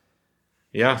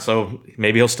 Yeah, so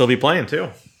maybe he'll still be playing too.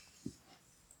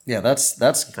 Yeah, that's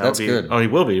good. Oh, he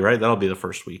will be, right? That'll be the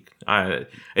first week.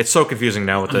 It's so confusing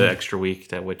now with the extra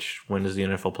week when does the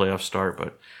NFL playoffs start?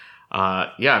 But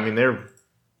yeah, I mean they're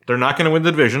not going to win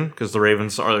the division because the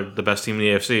Ravens are the best team in the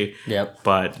AFC. Yep.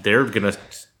 But they're going to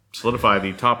solidify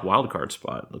the top wild card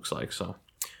spot. It looks like so.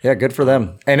 Yeah, good for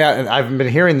them. And I've been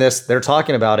hearing this. They're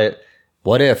talking about it.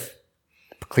 What if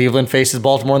Cleveland faces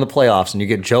Baltimore in the playoffs and you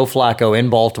get Joe Flacco in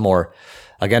Baltimore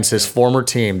against his former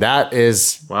team? That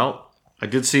is I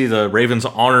did see the Ravens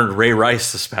honored Ray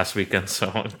Rice this past weekend,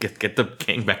 so get the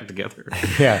gang back together.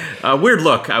 Yeah. Weird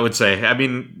look, I would say. I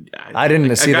mean, I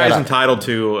didn't see that. A guy's entitled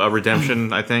to a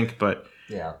redemption, I think, but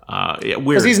yeah, weird.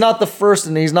 Because he's not the first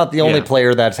and he's not the only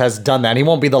player that has done that. He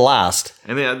won't be the last.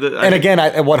 And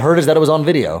again, what hurt is that it was on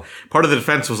video. Part of the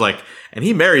defense was like, and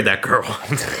he married that girl.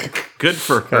 Good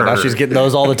for her. Now she's getting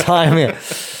those all the time. Yeah.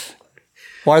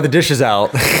 Why are the dishes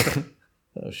out?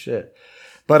 Oh, shit.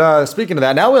 But speaking of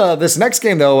that, now this next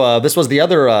game, though, this was the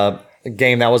other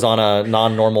game that was on a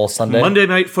non-normal Sunday. Monday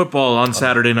Night Football on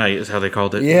Saturday night is how they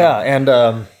called it. Yeah,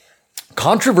 and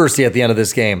controversy at the end of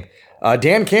this game.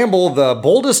 Dan Campbell, the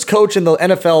boldest coach in the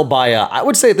NFL by, I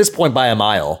would say at this point, by a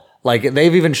mile. Like,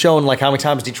 they've even shown like how many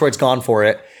times Detroit's gone for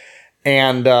it.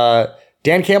 And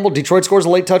Dan Campbell, Detroit scores a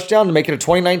late touchdown to make it a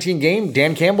 2019 game.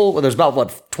 Dan Campbell, there's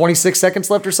about, 26 seconds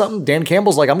left or something. Dan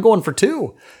Campbell's like, I'm going for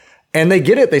 2. And they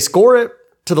get it. They score it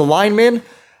to the lineman.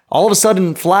 All of a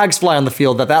sudden, flags fly on the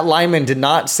field that lineman did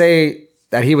not say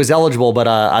that he was eligible,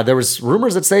 but there was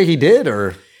rumors that say he did,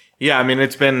 or... Yeah, I mean,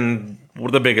 it's been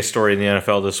the biggest story in the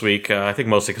NFL this week. I think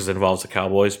mostly because it involves the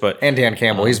Cowboys, but... And Dan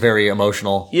Campbell, he's very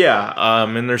emotional. Yeah,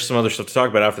 and there's some other stuff to talk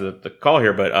about after the call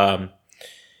here, but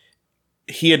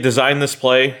he had designed this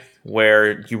play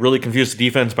where you really confused the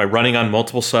defense by running on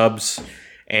multiple subs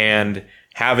and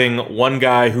having one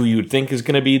guy who you would think is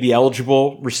going to be the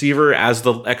eligible receiver as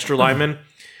the extra lineman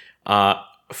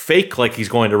fake like he's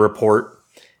going to report,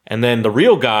 and then the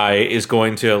real guy is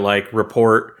going to like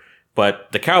report,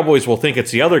 but the Cowboys will think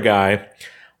it's the other guy.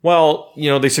 Well,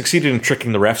 they succeeded in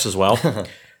tricking the refs as well.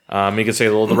 You could say,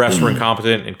 well, the refs were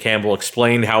incompetent, and Campbell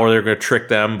explained how they're going to trick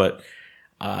them, but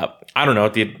I don't know.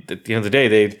 At the end of the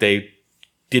day, they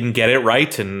didn't get it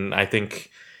right, and I think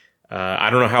I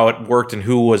don't know how it worked and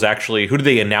who did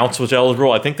they announce was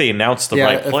eligible? I think they announced the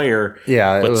right player,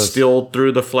 but still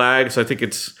threw the flag. So I think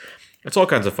it's all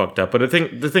kinds of fucked up. But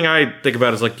the thing I think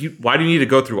about is like, why do you need to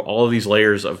go through all of these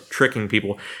layers of tricking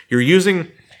people? You're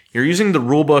using the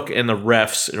rule book and the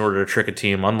refs in order to trick a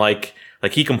team. Unlike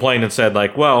like he complained and said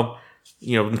like, well,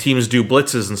 when teams do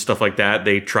blitzes and stuff like that,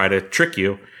 they try to trick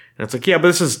you. And it's like, yeah, but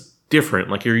this is different.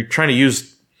 Like you're trying to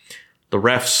use the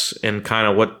refs and kind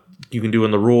of what you can do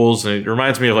in the rules, and it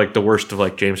reminds me of like the worst of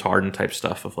like James Harden type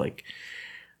stuff of like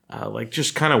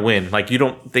just kind of win. Like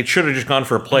they should have just gone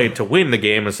for a play to win the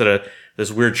game instead of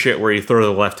this weird shit where you throw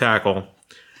the left tackle.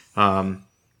 But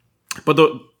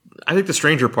I think the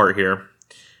stranger part here.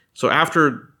 So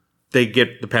after they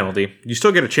get the penalty, you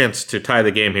still get a chance to tie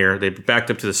the game here. They backed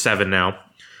up to the 7 now.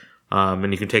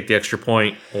 And you can take the extra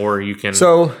point, or you can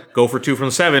go for 2 from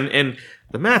the 7. And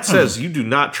the math says you do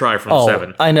not try from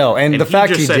 7. I know, and the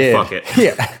fact he said, did, fuck it.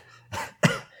 Yeah,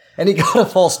 and he got a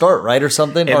false start, right, or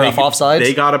something, or offsides.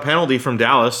 They got a penalty from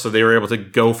Dallas, so they were able to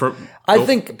get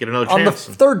another chance. On the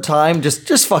third time,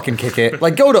 just fucking kick it,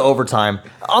 like go to overtime.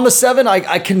 On the 7,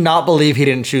 I cannot believe he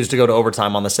didn't choose to go to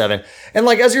overtime on the 7. And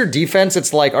like as your defense,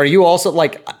 it's like, are you also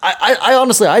like? I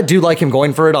honestly I do like him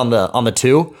going for it on the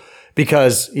 2.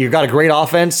 Because you've got a great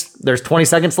offense. There's 20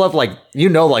 seconds left. Like,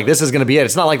 like this is going to be it.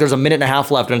 It's not like there's a minute and a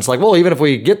half left. And it's like, well, even if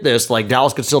we get this, like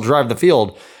Dallas could still drive the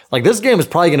field. Like this game is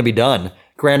probably going to be done.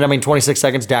 Granted, 26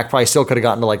 seconds. Dak probably still could have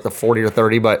gotten to like the 40 or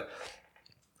 30. But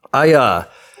from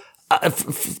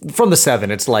the 7,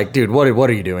 it's like, dude, what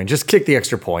are you doing? Just kick the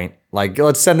extra point. Like,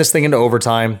 let's send this thing into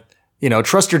overtime.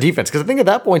 Trust your defense. Because I think at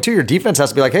that point too, your defense has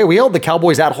to be like, hey, we held the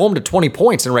Cowboys at home to 20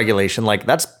 points in regulation. Like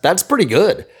that's pretty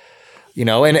good.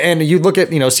 And you look at,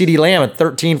 CeeDee Lamb at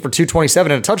 13 for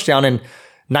 227 and a touchdown, and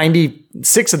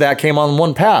 96 of that came on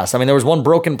one pass. There was one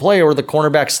broken play where the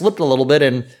cornerback slipped a little bit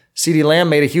and CeeDee Lamb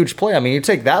made a huge play. You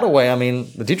take that away.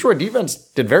 The Detroit defense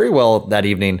did very well that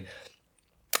evening.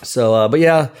 So, but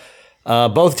yeah,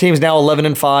 both teams now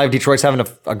 11-5. Detroit's having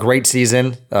a great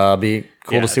season. Be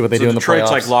cool to see what they do in the playoffs.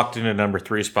 Detroit's like locked in a number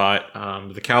 3 spot.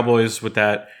 The Cowboys with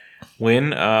that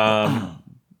win,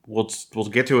 We'll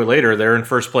get to it later. They're in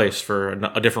first place for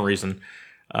a different reason.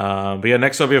 But yeah,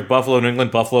 next up we have Buffalo, New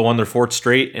England. Buffalo won their 4th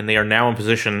straight, and they are now in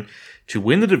position to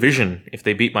win the division if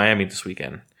they beat Miami this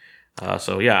weekend.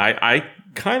 So yeah, I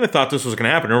kind of thought this was going to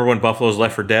happen. Remember when Buffalo was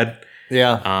left for dead?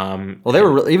 Yeah. Well, they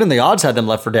were even the odds had them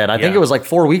left for dead. I think it was like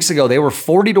 4 weeks ago. They were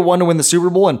 40-1 to win the Super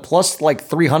Bowl and plus like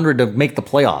 300 to make the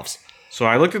playoffs. So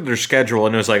I looked at their schedule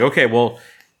and it was like, okay, well,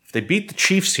 if they beat the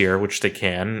Chiefs here, which they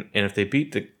can, and if they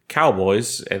beat the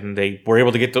Cowboys and they were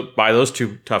able to get by those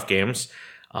 2 tough games,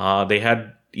 they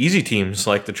had easy teams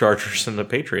like the Chargers and the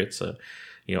Patriots.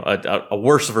 A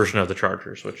worse version of the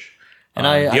Chargers. Which do you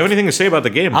have anything to say about the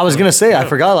game? I was going to say I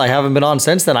forgot. I haven't been on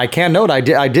since then. I can note I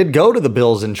did go to the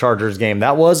Bills and Chargers game.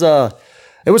 That was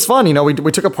it was fun.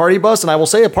 We took a party bus, and I will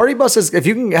say a party bus is, if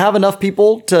you can have enough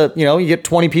people to, you get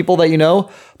 20 people that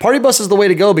party bus is the way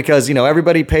to go because,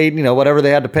 everybody paid, whatever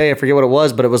they had to pay. I forget what it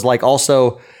was, but it was like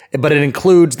also, but it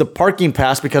includes the parking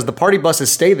pass because the party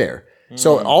buses stay there.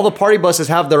 So all the party buses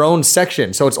have their own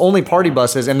section. So it's only party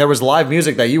buses, and there was live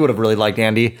music that you would have really liked,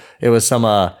 Andy. It was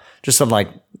some, just some like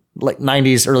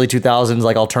 90s, early 2000s,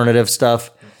 like alternative stuff.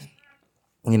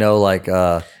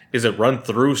 Is it run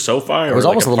through SoFi? It was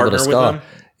almost a little bit of ska.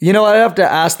 I'd have to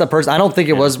ask the person. I don't think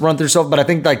it was run through SoFi, but I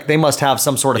think like they must have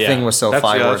some sort of thing with SoFi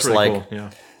where it's like. Cool.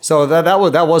 Yeah. So that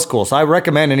was cool. So I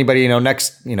recommend anybody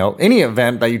next any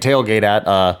event that you tailgate at.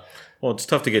 Well, it's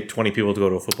tough to get 20 people to go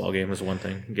to a football game is one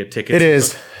thing. Get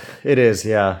tickets. It is.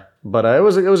 Yeah. But it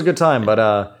was a good time.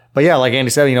 But yeah, like Andy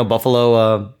said,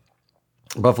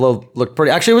 Buffalo looked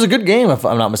pretty. Actually, it was a good game if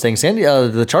I'm not mistaken.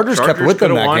 The Chargers kept with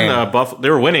them that game. They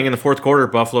were winning in the 4th quarter.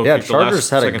 Buffalo. Yeah, Chargers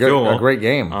had a great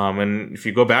game. And if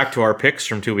you go back to our picks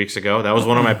from 2 weeks ago, that was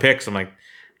one of my picks. I'm like,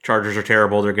 Chargers are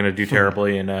terrible. They're going to do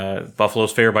terribly, and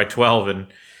Buffalo's favored by 12, and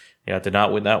did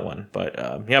not win that one. But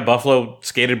Buffalo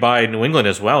skated by New England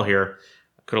as well here.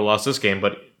 Could have lost this game,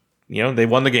 but they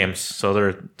won the games, so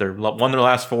they're won their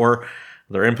last 4.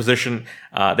 They're in position.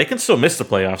 They can still miss the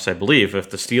playoffs, I believe, if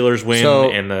the Steelers win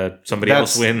and somebody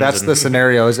else wins. That's the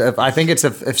scenario. I think it's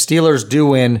if Steelers do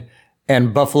win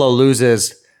and Buffalo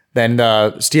loses, then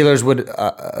Steelers would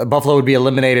Buffalo would be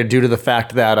eliminated due to the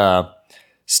fact that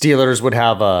Steelers would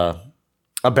have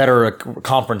a better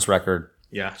conference record.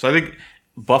 Yeah, so I think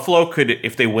Buffalo could,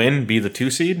 if they win, be the 2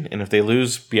 seed, and if they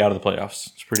lose, be out of the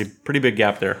playoffs. It's pretty big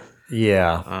gap there.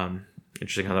 Yeah.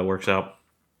 Interesting how that works out.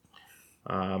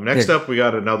 Next up, we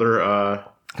got another.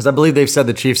 Because I believe they've said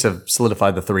the Chiefs have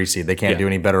solidified the 3 seed. They can't do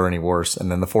any better or any worse. And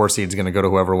then the 4 seed is going to go to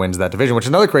whoever wins that division, which is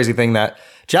another crazy thing that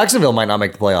Jacksonville might not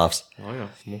make the playoffs. Oh,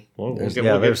 yeah. We'll get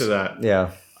to that.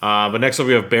 Yeah. But next up,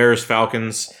 we have Bears,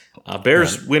 Falcons.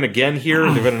 Bears win again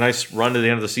here. They've had a nice run to the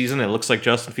end of the season. It looks like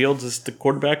Justin Fields is the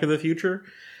quarterback of the future.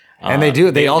 And they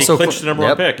do. They also clinched the number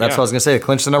 1 pick. That's what I was going to say. They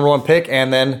clinched the number 1 pick,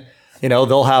 and then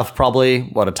they'll have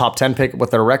probably a top 10 pick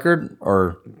with their record,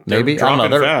 or maybe They're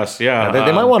dropping fast. Yeah,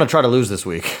 they might want to try to lose this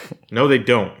week. No, they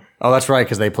don't. Oh, that's right,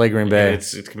 because they play Green Bay.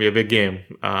 It's gonna be a big game.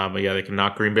 But yeah, they can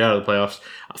knock Green Bay out of the playoffs.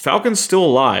 Falcons still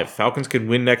alive. Falcons could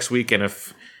win next week, and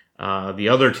if the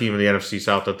other team in the NFC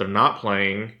South that they're not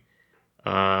playing,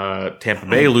 Tampa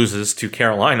Bay loses to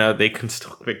Carolina, they can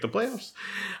still make the playoffs.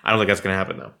 I don't think that's going to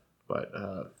happen though.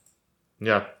 But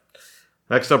yeah.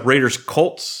 Next up, Raiders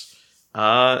Colts.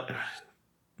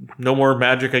 No more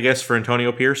magic, I guess, for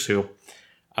Antonio Pierce, who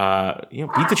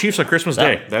beat the Chiefs on Christmas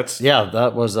Day.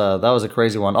 That was a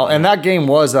crazy one. Oh, and that game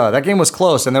was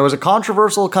close, and there was a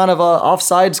controversial kind of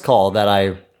offsides call that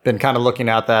I've been kind of looking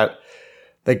at. That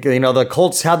the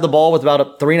Colts had the ball with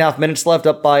about 3.5 minutes left,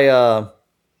 up by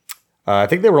I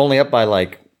think they were only up by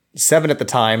like 7 at the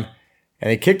time, and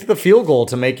they kicked the field goal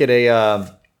to make it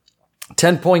a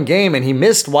 10-point game, and he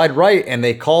missed wide right, and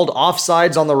they called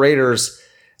offsides on the Raiders.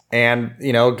 And,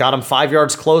 got him 5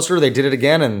 yards closer. They did it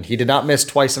again, and he did not miss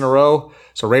twice in a row.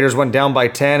 So Raiders went down by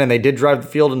 10, and they did drive the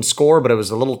field and score, but it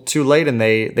was a little too late. And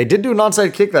they did do an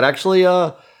onside kick that actually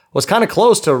was kind of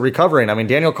close to recovering. I mean,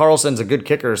 Daniel Carlson's a good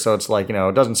kicker, so it's like,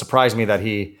 it doesn't surprise me that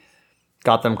he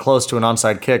got them close to an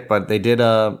onside kick. But they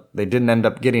didn't end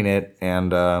up getting it,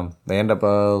 and they end up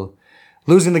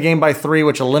losing the game by 3,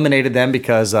 which eliminated them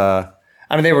because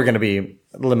they were going to be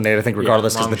eliminated, I think,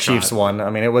 regardless, because the Chiefs won. I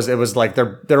mean, it was like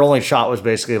their only shot was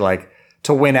basically like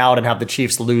to win out and have the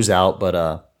Chiefs lose out. But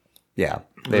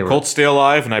the Colts stay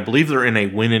alive, and I believe they're in a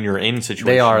win-in-your-in situation.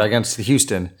 They are against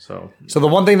Houston. So the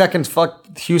one thing that can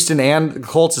fuck Houston and the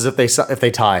Colts is if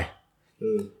they tie.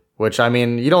 Which, I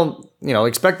mean, you don't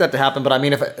expect that to happen. But I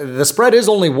mean, if the spread is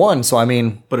only 1, so I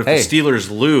mean, but if the Steelers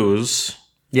lose.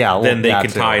 Yeah, then they can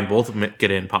tie and both get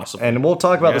in, possibly. And we'll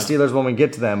talk about the Steelers when we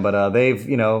get to them, but they've,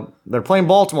 they're playing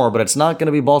Baltimore, but it's not going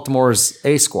to be Baltimore's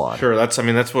A squad. Sure, that's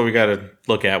what we got to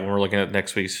look at when we're looking at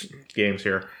next week's games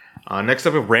here. Next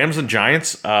up, we have Rams and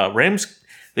Giants. Rams,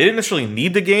 they didn't necessarily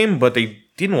need the game, but they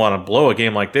didn't want to blow a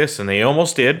game like this, and they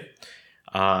almost did.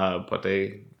 But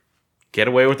they get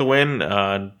away with the win.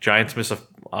 Giants miss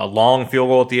a long field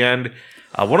goal at the end.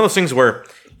 One of those things where,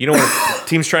 when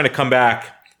teams trying to come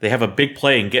back, they have a big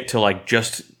play and get to like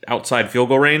just outside field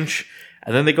goal range,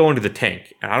 and then they go into the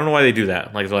tank. And I don't know why they do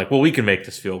that. Like they're like, well, we can make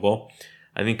this field goal.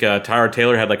 I think Tyrod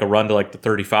Taylor had like a run to like the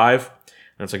 35,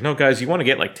 and it's like, no, guys, you want to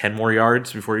get like 10 more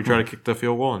yards before you try to kick the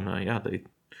field goal, and they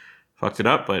fucked it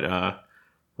up. But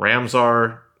Rams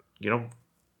are,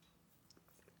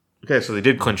 okay, so they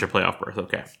did clinch a playoff berth.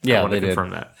 Okay, yeah, I want to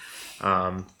confirm that.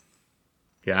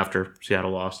 After Seattle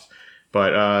lost.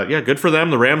 But good for them.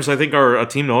 The Rams, I think, are a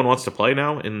team no one wants to play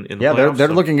now in the playoffs. They're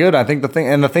looking good. I think the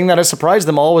thing that has surprised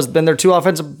them all has been their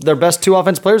best 2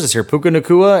 offense players this year, Puka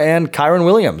Nacua and Kyron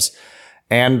Williams.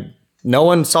 And no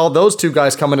one saw those 2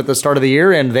 guys coming at the start of the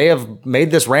year, and they have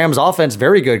made this Rams offense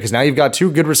very good because now you've got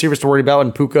 2 good receivers to worry about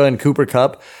in Puka and Cooper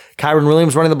Kupp. Kyron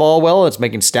Williams running the ball well. It's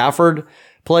making Stafford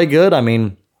play good. I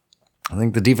mean, I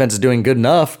think the defense is doing good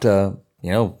enough to,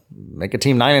 make a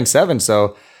team 9-7.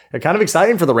 So it's kind of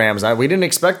exciting for the Rams. We didn't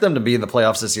expect them to be in the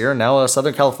playoffs this year. And now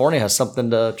Southern California has something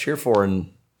to cheer for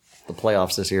in the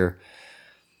playoffs this year.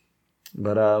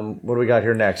 But what do we got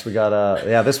here next? We got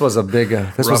this was a big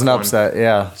this was an upset. One.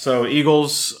 Yeah. So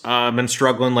Eagles been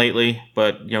struggling lately,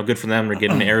 but good for them. They're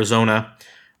getting Arizona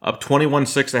up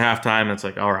 21-6 at halftime. It's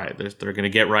like, all right, they're going to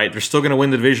get right. They're still going to win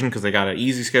the division because they got an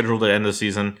easy schedule to end the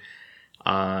season.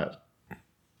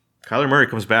 Kyler Murray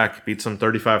comes back, beats them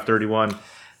 35-31.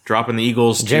 Dropping the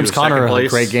Eagles James to Conner, second place. A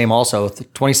great game also.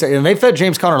 26, and they fed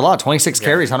James Conner a lot. 26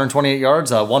 carries, 128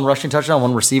 yards, 1 rushing touchdown,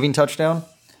 1 receiving touchdown.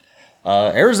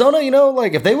 Arizona,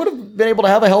 if they would have been able to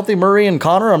have a healthy Murray and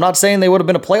Conner, I'm not saying they would have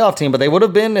been a playoff team, but they would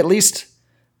have been at least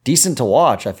decent to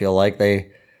watch. I feel like this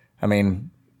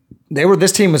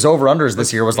team was over-unders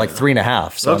this year was like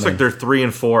 3.5. So looks like they're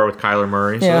 3-4 with Kyler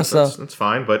Murray. So that's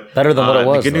fine. But better than what it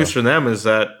was. The good news for them is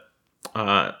that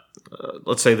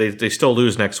let's say they still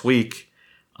lose next week.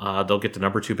 They'll get the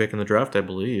number 2 pick in the draft, I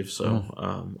believe.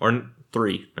 So, or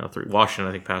 3. No, 3. Washington,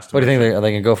 I think, passed him. What do you think? Are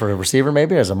they going to go for a receiver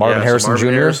maybe? As a Marvin Harrison so Marvin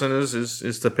Jr.? Harrison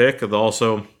is the pick. They'll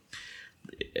also,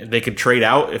 they could trade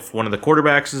out if one of the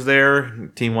quarterbacks is there.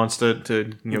 Team wants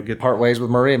to get Part ways with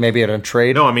Murray, maybe in a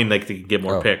trade? No, I mean like they can get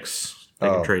more picks. They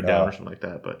can trade down or something like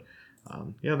that. But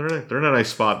they're in a nice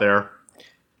spot there.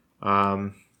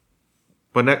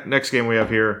 But next game we have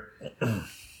here,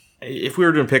 if we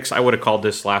were doing picks, I would have called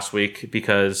this last week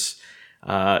because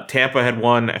Tampa had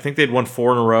won. I think they'd won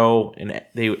 4 in a row, and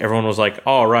everyone was like,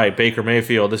 "All right, Baker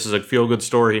Mayfield, this is a feel-good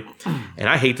story." And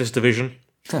I hate this division,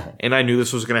 and I knew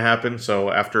this was going to happen.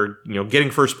 So after getting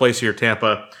first place here,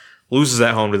 Tampa loses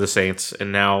at home to the Saints,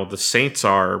 and now the Saints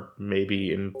are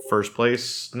maybe in first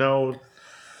place. No,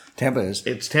 Tampa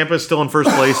is. Tampa's still in first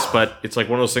place, but it's like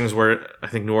one of those things where I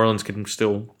think New Orleans can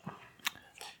still.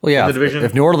 Well, yeah. The division.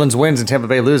 If New Orleans wins and Tampa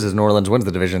Bay loses, New Orleans wins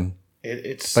the division.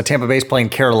 But Tampa Bay's playing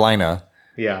Carolina.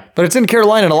 Yeah. But it's in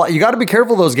Carolina. And a lot. You got to be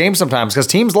careful of those games sometimes because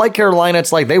teams like Carolina,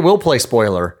 it's like they will play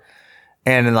spoiler.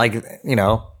 And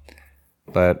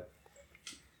but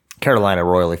Carolina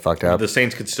royally fucked up. The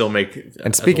Saints could still make.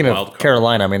 And speaking of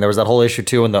Carolina, I mean, there was that whole issue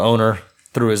too when the owner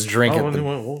threw his drink at the...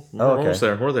 We're almost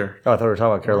there. We're there. Oh, I thought we were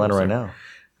talking about Carolina right now.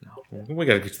 We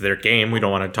got to get to their game. We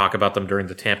don't want to talk about them during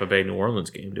the Tampa Bay New Orleans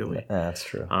game, do we? Yeah, that's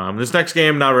true. This next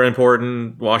game, not very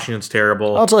important. Washington's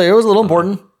terrible. I'll tell you, it was a little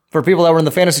important for people that were in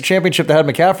the fantasy championship that had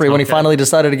McCaffrey when he finally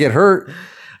decided to get hurt.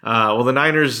 Well, the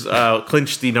Niners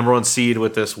clinched the number 1 seed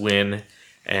with this win,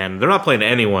 and they're not playing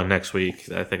anyone next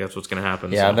week. I think that's what's going to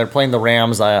happen. Yeah, they're playing the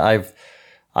Rams.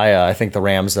 I think the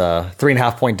Rams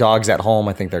 3.5-point dogs at home.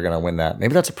 I think they're going to win that.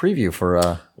 Maybe that's a preview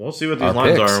for. We'll see what these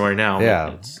lines picks. are right now.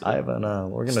 Yeah, I haven't.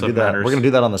 We're going to do that. Matters. We're going to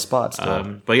do that on the spot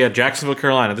still. But yeah, Jacksonville,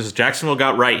 Carolina. This is Jacksonville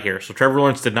got right here. So Trevor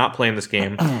Lawrence did not play in this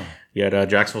game. Yet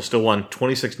Jacksonville still won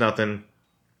 26-0,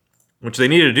 which they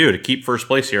needed to do to keep first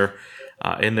place here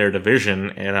in their division.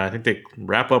 And I think they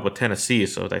wrap up with Tennessee.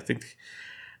 So I think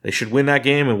they should win that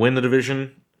game and win the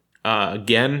division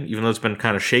again, even though it's been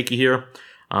kind of shaky here.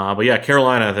 But yeah,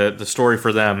 Carolina, the story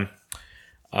for them,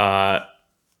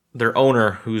 their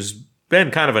owner, who's been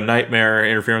kind of a nightmare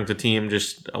interfering with the team,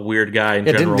 just a weird guy in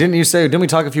general. Didn't we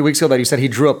talk a few weeks ago that you said he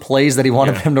drew up plays that he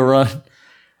wanted him to run?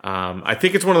 I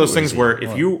think it's one of those things where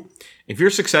if you're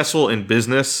successful in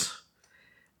business,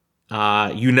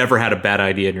 you never had a bad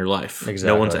idea in your life.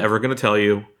 Exactly. No one's ever going to tell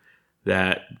you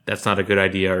that that's not a good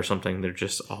idea or something. They're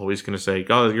just always going to say,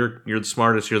 "Oh, you're the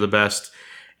smartest, you're the best."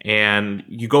 And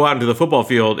you go out into the football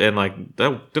field and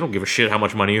they don't give a shit how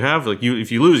much money you have. Like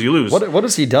if you lose, you lose. What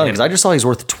has he done? Because I just saw he's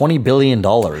worth $20 billion.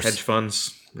 Hedge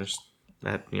funds, just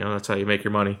that that's how you make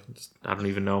your money. I don't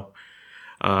even know,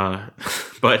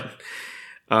 but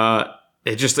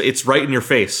it's right in your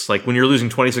face. Like when you're losing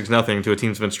 26-0 to a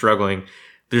team that's been struggling,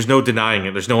 there's no denying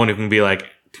it. There's no one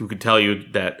who can tell you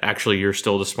that actually you're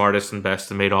still the smartest and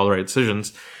best and made all the right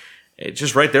decisions. It's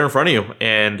just right there in front of you.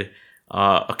 And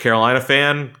a Carolina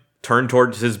fan turned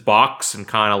towards his box and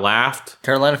kind of laughed.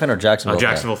 Carolina fan or Jacksonville?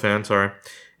 Jacksonville fan, sorry.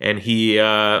 And he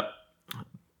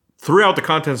threw out the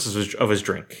contents of his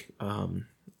drink.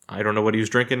 I don't know what he was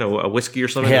drinking, a whiskey or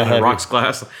something in a rocks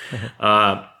glass.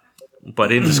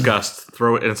 But in disgust,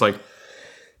 throw it. And it's like,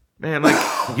 man,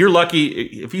 you're lucky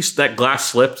if that glass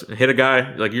slipped and hit a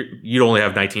guy. You'd only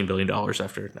have $19 billion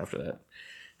after that.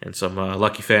 And some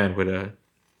lucky fan would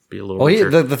be a little.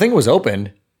 Well, the thing was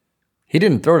open. He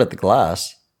didn't throw it at the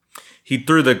glass. He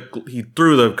threw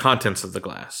the contents of the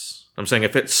glass. I'm saying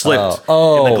if it slipped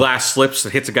and the glass slips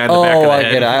and hits a guy in the back of the head.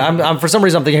 I get it. I'm for some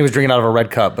reason I'm thinking he was drinking out of a red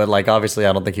cup, but obviously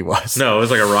I don't think he was. No, it was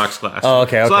like a rocks glass. Oh,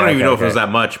 okay. So I don't even know if it was that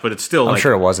much, but it's still I'm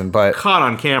sure it wasn't, but caught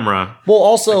on camera. Well,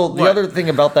 also the other thing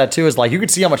about that too is you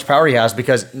could see how much power he has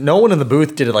because no one in the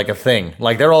booth did it like a thing.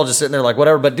 They're all just sitting there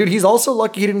whatever. But dude, he's also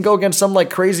lucky he didn't go against some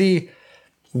crazy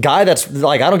guy that's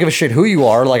I don't give a shit who you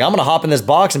are. I'm going to hop in this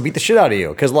box and beat the shit out of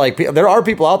you. Because, there are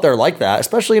people out there like that,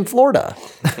 especially in Florida.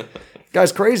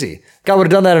 Guy's crazy. Guy would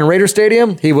have done that in Raider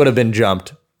Stadium, he would have been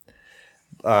jumped.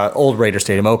 Old Raider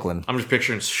Stadium, Oakland. I'm just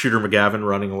picturing Shooter McGavin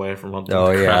running away from the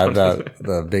crowd. Yeah,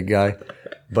 the big guy.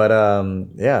 But,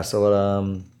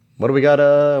 so what do we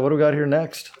got here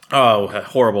next? Oh, a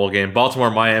horrible game.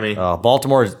 Baltimore, Miami.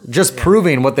 Baltimore is just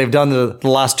proving what they've done the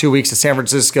last 2 weeks to San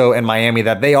Francisco and Miami,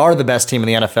 that they are the best team in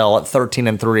the NFL at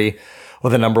 13-3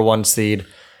 with a number 1 seed.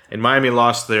 And Miami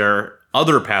lost their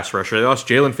other pass rusher. They lost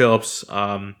Jalen Phillips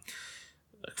a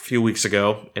few weeks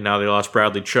ago, and now they lost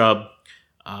Bradley Chubb.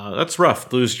 That's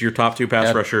rough. Lose your top 2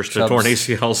 pass rushers to torn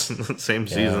ACLs in the same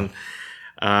season.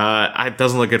 It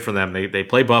doesn't look good for them. They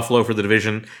play Buffalo for the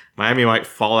division. Miami might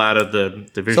fall out of the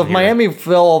division. So if Miami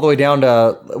fell all the way down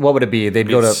to, what would it be? They'd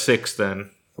go to 6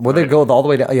 then. Would they go all the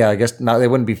way down? Yeah, I guess not. They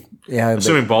wouldn't be. Yeah,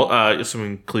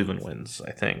 Assuming Cleveland wins,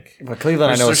 I think. But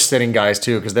Cleveland, I know, is sitting guys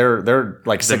too because they're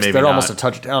like six. They're almost a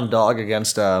touchdown dog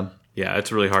against. Yeah,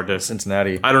 it's really hard to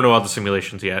Cincinnati. I don't know all the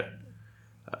simulations yet.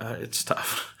 It's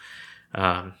tough.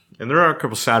 And there are a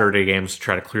couple Saturday games to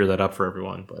try to clear that up for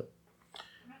everyone. But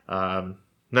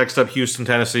next up, Houston,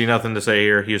 Tennessee. Nothing to say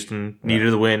here. Houston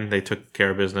needed the win. They took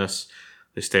care of business.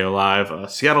 They stay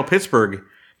alive. Seattle, Pittsburgh.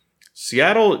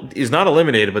 Seattle is not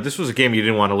eliminated, but this was a game you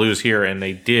didn't want to lose here, and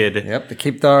they did. Yep, to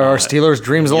keep our Steelers'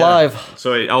 dreams alive.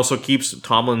 So it also keeps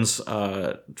Tomlin's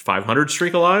 500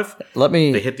 streak alive.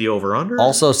 They hit the over-under.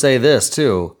 Also say this,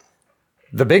 too.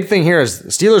 The big thing here is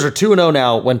Steelers are 2-0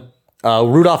 now when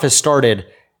Rudolph has started,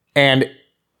 and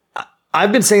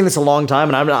I've been saying this a long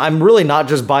time, and I'm really not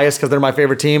just biased because they're my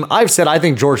favorite team. I've said I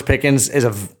think George Pickens is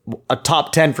a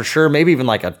top 10 for sure, maybe even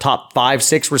like a top 5,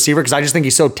 6 receiver because I just think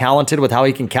he's so talented with how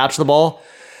he can catch the ball.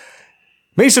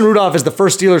 Mason Rudolph is the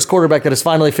first Steelers quarterback that has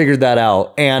finally figured that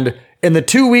out. And in the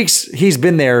 2 weeks he's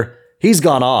been there, he's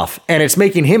gone off. And it's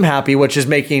making him happy, which is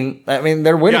making,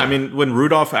 they're winning. Yeah, when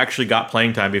Rudolph actually got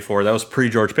playing time before, that was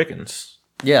pre-George Pickens.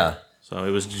 Yeah. So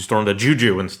it was just on the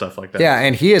juju and stuff like that. Yeah,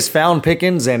 and he has found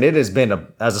Pickens, and it has been,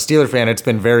 as a Steeler fan, it's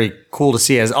been very cool to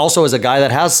see. As a guy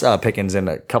that has Pickens in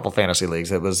a couple fantasy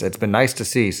leagues, it's been nice to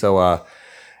see. So,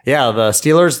 the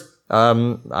Steelers,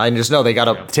 I just know they got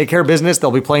to take care of business.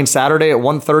 They'll be playing Saturday at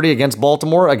 1:30 against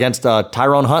Baltimore, against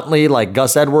Tyrone Huntley, like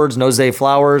Gus Edwards, no Zay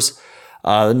Flowers.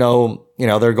 They're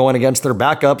going against their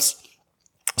backups.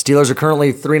 Steelers are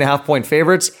currently 3.5-point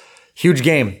favorites. Huge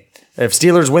game. If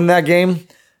Steelers win that game,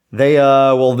 they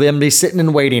will then be sitting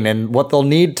and waiting, and what they'll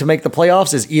need to make the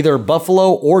playoffs is either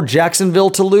Buffalo or Jacksonville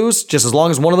to lose, just as long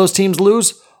as one of those teams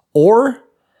lose, or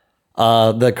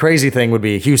the crazy thing would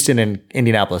be Houston and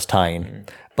Indianapolis tying.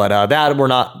 But that we're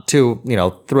not too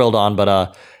thrilled on.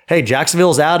 But hey,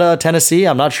 Jacksonville's at Tennessee.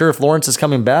 I'm not sure if Lawrence is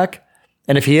coming back,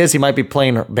 and if he is, he might be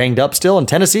playing banged up still. And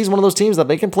Tennessee's one of those teams that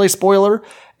they can play spoiler.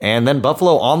 And then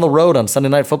Buffalo on the road on Sunday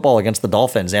Night Football against the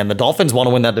Dolphins, and the Dolphins want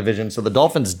to win that division, so the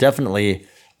Dolphins definitely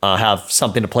have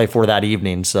something to play for that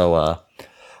evening. So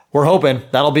we're hoping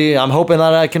I'm hoping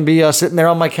that I can be sitting there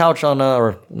on my couch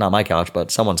or not my couch, but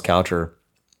someone's couch or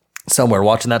somewhere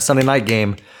watching that Sunday night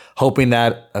game, hoping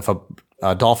that if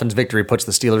a Dolphins victory puts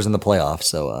the Steelers in the playoffs.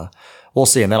 So we'll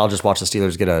see. And then I'll just watch the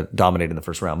Steelers get dominated in the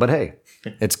first round. But hey,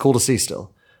 it's cool to see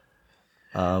still.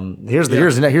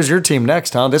 Here's your team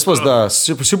next, huh? This was the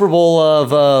Super Bowl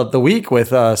of the week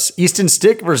with Easton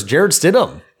Stick versus Jared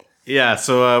Stidham. Yeah,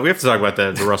 so we have to talk about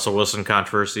the Russell Wilson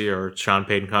controversy or Sean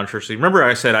Payton controversy. Remember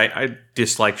I said I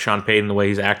disliked Sean Payton the way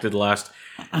he's acted the last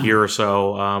year or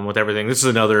so with everything. This is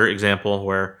another example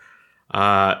where,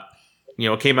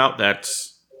 it came out that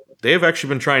they've actually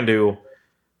been trying to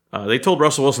they told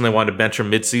Russell Wilson they wanted to bench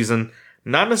him midseason,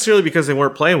 not necessarily because they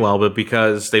weren't playing well, but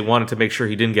because they wanted to make sure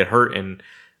he didn't get hurt and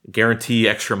guarantee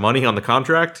extra money on the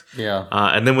contract. Yeah.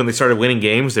 And then when they started winning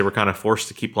games, they were kind of forced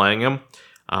to keep playing him.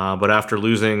 But after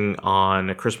losing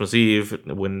on Christmas Eve,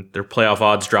 when their playoff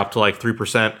odds dropped to like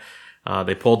 3%,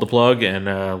 they pulled the plug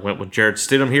and went with Jared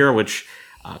Stidham here, which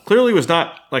clearly was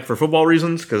not like for football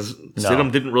reasons because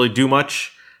Stidham didn't really do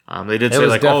much. They did say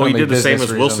like, he did the same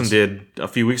as Wilson did a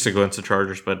few weeks ago against the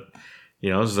Chargers, but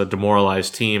this is a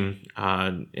demoralized team,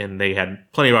 and they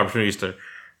had plenty of opportunities to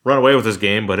run away with this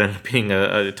game, but ended up being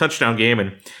a touchdown game,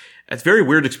 and it's a very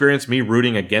weird experience me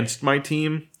rooting against my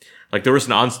team. Like there was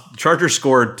Chargers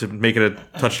scored to make it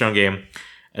a touchdown game,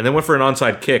 and then went for an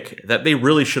onside kick that they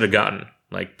really should have gotten.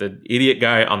 Like the idiot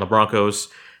guy on the Broncos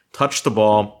touched the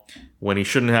ball when he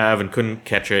shouldn't have and couldn't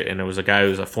catch it, and it was a guy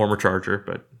who's a former Charger.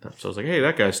 But so I was like, hey,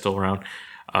 that guy's still around.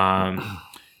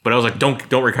 But I was like,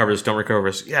 don't recover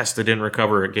this. Yes, they didn't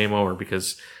recover it. Game over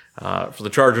because for the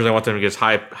Chargers, I want them to get as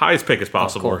highest pick as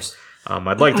possible. Of course.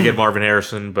 I'd like to get Marvin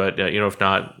Harrison, but if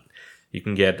not. You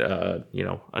can get,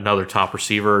 another top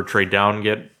receiver, or trade down and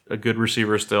get a good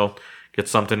receiver still, get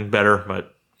something better,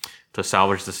 but to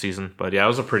salvage the season. But yeah, it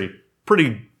was a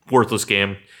pretty worthless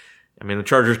game. I mean, the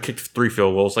Chargers kicked 3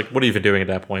 field goals. Like, what are you even doing at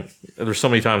that point? There's so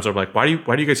many times where I'm like, why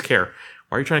do you guys care?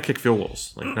 Why are you trying to kick field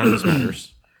goals? Like, none of this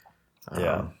matters.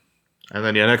 Yeah. And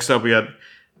then next up we got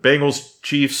Bengals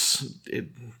Chiefs.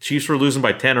 Chiefs were losing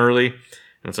by 10 early, and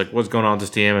it's like, what's going on with this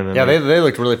team? And then they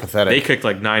looked really pathetic. They kicked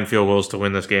like 9 field goals to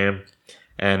win this game.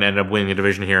 And ended up winning the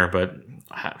division here, but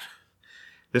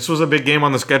this was a big game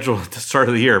on the schedule at the start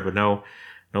of the year. But no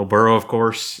Burrow, of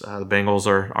course. The Bengals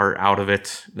are out of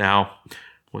it now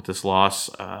with this loss.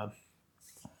 I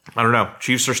don't know.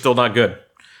 Chiefs are still not good.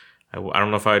 I don't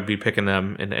know if I'd be picking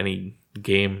them in any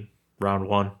game round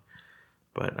 1,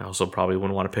 but I also probably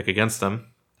wouldn't want to pick against them.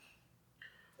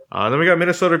 Then we got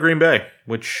Minnesota, Green Bay,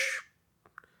 which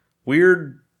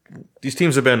weird. These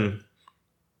teams have been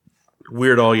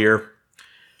weird all year.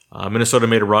 Minnesota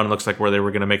made a run. Looks like where they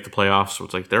were going to make the playoffs. So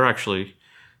it's like they're actually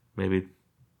maybe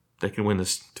they can win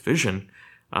this division.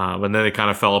 But then they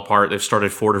kind of fell apart. They've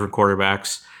started 4 different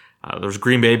quarterbacks. There's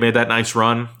Green Bay made that nice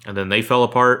run, and then they fell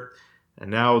apart.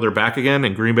 And now they're back again,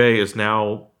 and Green Bay is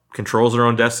now controls their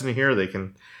own destiny here. They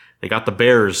got the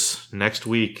Bears next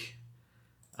week.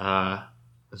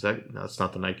 Is that no? It's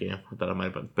not the night game. I thought it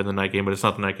might have been the night game, but it's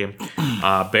not the night game.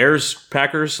 Bears,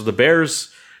 Packers. So the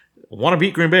Bears want to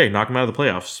beat Green Bay, knock them out of the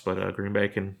playoffs, but Green Bay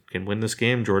can win this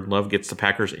game. Jordan Love gets the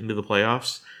Packers into the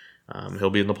playoffs. He'll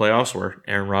be in the playoffs, where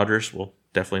Aaron Rodgers will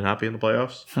definitely not be in the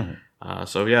playoffs.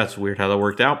 So yeah, it's weird how that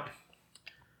worked out.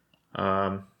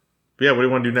 But yeah, what do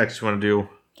you want to do next? You want to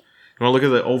look at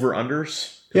the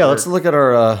over-unders? Yeah, let's look at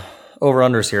our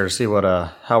over-unders here to see what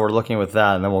how we're looking with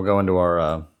that, and then we'll go into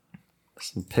our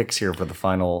some picks here for the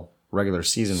final regular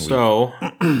season week. So,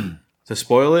 to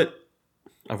spoil it,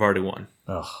 I've already won.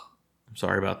 Ugh, I'm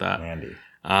sorry about that. Andy.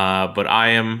 But I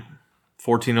am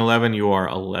 14-11. You are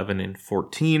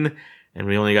 11-14, and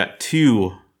we only got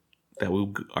 2 that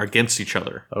we are against each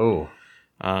other. Oh.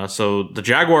 So the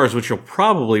Jaguars, which you'll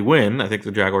probably win, I think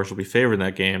the Jaguars will be favored in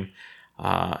that game.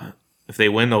 If they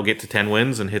win, they'll get to 10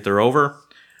 wins and hit their over.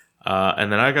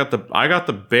 And then I got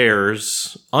the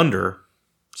Bears under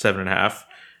 7.5.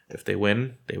 If they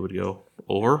win, they would go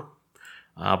over.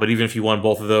 But even if you won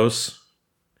both of those,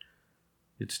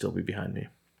 you'd still be behind me.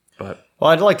 But Well,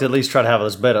 I'd like to at least try to have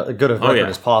as good a record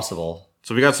as possible.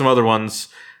 so we got some other ones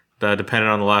that depended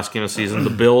on the last game of the season. The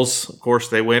Bills, of course,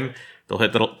 they win. They'll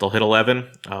hit 11.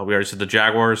 We already said the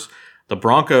Jaguars. The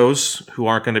Broncos, who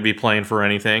aren't going to be playing for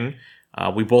anything,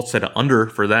 we both said under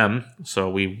for them, so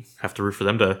we have to root for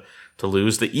them to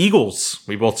lose. The Eagles,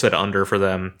 we both said under for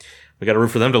them. We got to root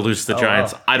for them to lose to the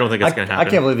Giants. Wow. I don't think it's going to happen. I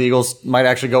can't believe the Eagles might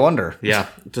actually go under. Yeah,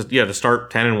 to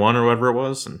start 10-1 or whatever it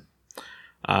was. And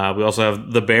we also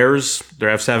have the Bears. They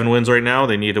have 7 wins right now.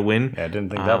 They need to win. Yeah, I didn't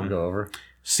think that would go over.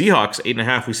 Seahawks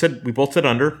 8.5. We both said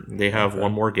under. They have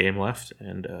one more game left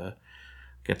and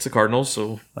against the Cardinals.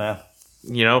 So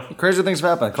Crazy things have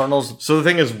happened. Cardinals. So the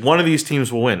thing is, one of these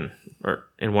teams will win,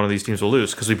 and one of these teams will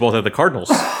lose because we both have the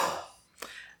Cardinals.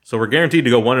 So we're guaranteed to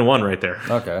go 1-1 right there.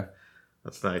 Okay.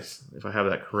 That's nice. If I have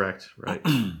that correct, right?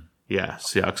 Yeah,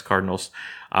 Seahawks, Cardinals.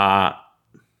 Yeah.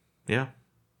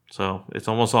 So it's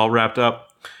almost all wrapped up.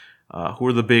 Who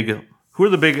are the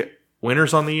big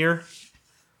winners on the year?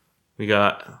 We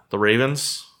got the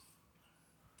Ravens.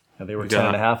 Yeah, they were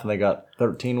 10.5 and they got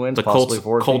 13 wins, The possibly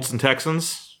 14. Colts and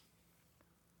Texans.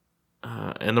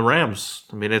 And the Rams.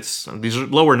 I mean, these are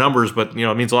lower numbers, but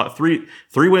it means a lot. Three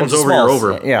wins over, you're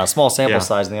over. Yeah, small sample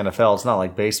size in the NFL. It's not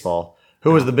like baseball.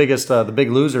 Who was the biggest, the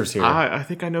big losers here? I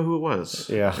think I know who it was.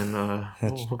 Yeah. And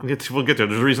we'll get there.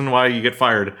 There's a reason why you get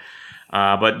fired.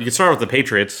 But you can start with the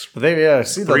Patriots. They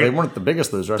weren't the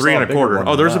biggest loser. 3.25.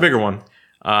 Oh, there's a bigger one.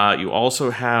 You also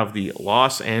have the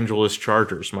Los Angeles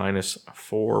Chargers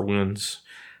 -4 wins.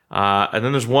 And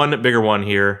then there's one bigger one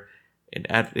here, and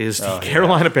that is the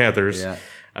Carolina Panthers.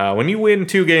 Yeah. When you win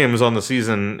 2 games on the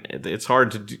season, it's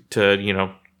hard to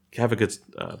have a good.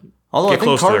 Although I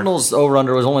think Cardinals over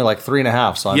under was only like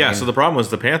 3.5. So so the problem was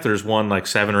the Panthers won like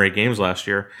 7 or 8 games last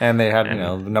year, and they had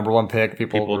the number 1 pick.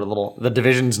 People were a little. The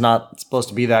division's not supposed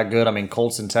to be that good. I mean,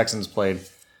 Colts and Texans played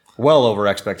well over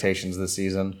expectations this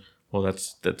season. Well,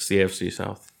 that's the AFC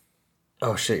South.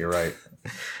 Oh shit, you're right.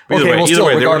 Either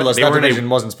way, regardless, that division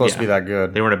wasn't supposed to be that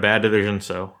good. They were in a bad division,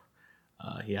 so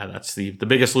that's the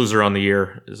biggest loser on the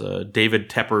year is David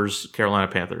Tepper's Carolina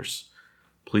Panthers.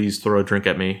 Please throw a drink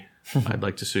at me. I'd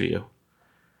like to sue you.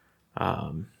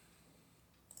 What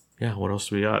else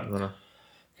do we got?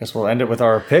 Guess we'll end it with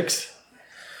our picks.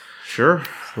 Sure.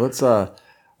 Let's. Well,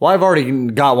 I've already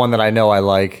got one that I know I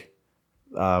like,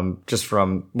 just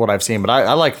from what I've seen. But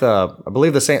I like I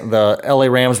believe the LA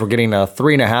Rams were getting a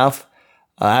 3.5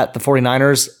 at the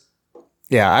 49ers.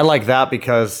 Yeah, I like that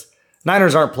because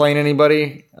Niners aren't playing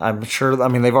anybody. I'm sure. I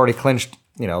mean, they've already clinched,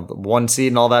 the 1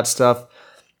 seed and all that stuff.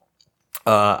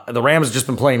 The Rams have just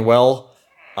been playing well.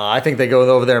 I think they go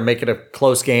over there and make it a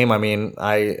close game. I mean,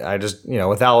 I just,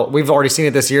 we've already seen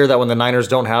it this year that when the Niners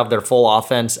don't have their full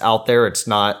offense out there, it's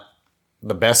not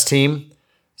the best team.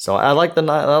 So I like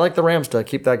the Rams to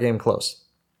keep that game close.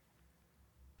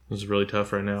 This is really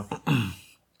tough right now.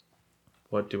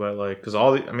 What do I like? Because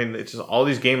all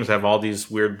these games have all these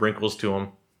weird wrinkles to them.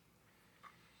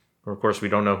 Of course, we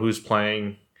don't know who's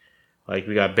playing. Like,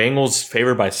 we got Bengals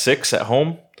favored by 6 at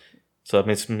home. So that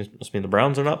must mean the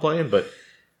Browns are not playing, but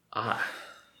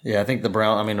yeah, I think the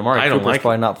Amari I don't Cooper's like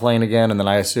probably not playing again, and then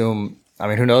I assume I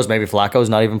mean, who knows? Maybe Flacco's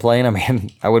not even playing. I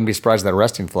mean, I wouldn't be surprised if they're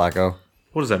resting Flacco.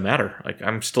 What does that matter? Like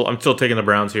I'm still taking the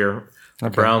Browns here. The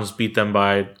Browns beat them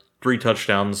by 3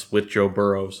 touchdowns with Joe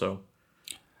Burrow. So,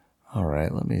 all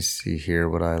right, let me see here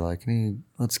what I like.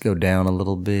 Let's go down a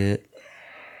little bit.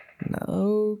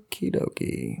 Okie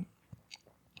dokie.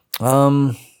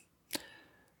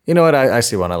 You know what? I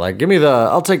see one I like.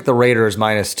 I'll take the Raiders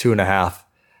minus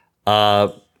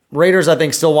 2.5. Raiders, I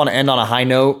think, still want to end on a high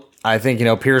note. I think,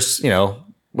 Pierce,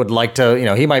 would like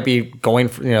to, he might be going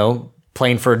for,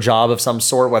 playing for a job of some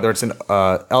sort, whether it's in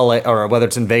LA or whether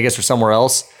it's in Vegas or somewhere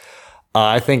else.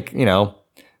 I think,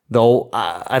 though,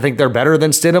 I think they're better than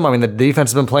Stidham. I mean, the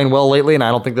defense has been playing well lately, and I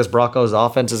don't think this Broncos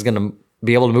offense is going to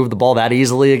be able to move the ball that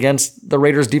easily against the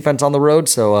Raiders defense on the road.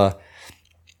 So,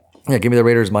 give me the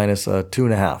Raiders minus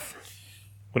 2.5.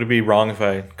 Would it be wrong if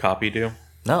I copied you?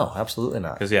 No, absolutely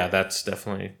not. Because that's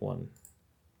definitely one.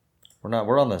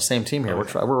 We're on the same team here.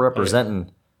 We're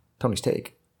representing Tony's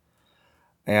take.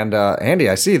 And Andy,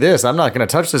 I see this. I'm not going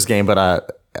to touch this game,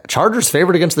 but Chargers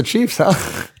favored against the Chiefs, huh?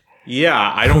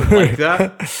 Yeah, I don't like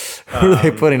that. Who are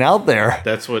they putting out there?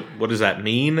 That's what does that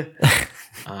mean?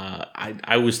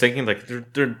 I was thinking like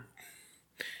they're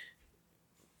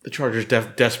the Chargers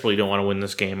desperately don't want to win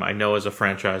this game. I know as a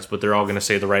franchise, but they're all going to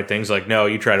say the right things. Like, no,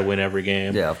 you try to win every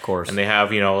game. Yeah, of course. And they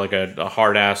have, like a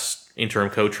hard ass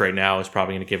interim coach right now is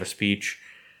probably going to give a speech.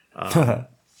 They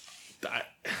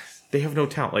have no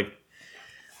talent. Like,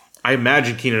 I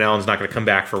imagine Keenan Allen's not going to come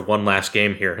back for one last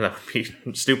game here. That would be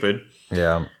stupid.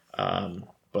 Yeah. But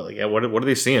like, what are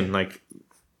they seeing? Like,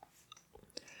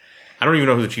 I don't even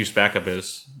know who the Chiefs' backup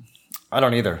is. I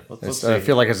don't either. Let's I see.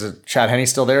 feel like is Chad Henne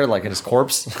still there, like in his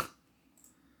corpse?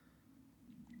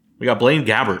 We got Blaine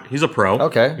Gabbert. He's a pro.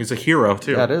 Okay. He's a hero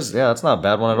too. Yeah, it is. Yeah, it's not a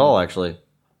bad one at all, actually.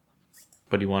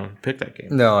 But you want to pick that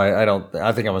game? No, I don't.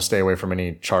 I think I'm gonna stay away from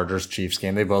any Chargers-Chiefs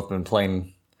game. They've both been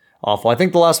playing awful. I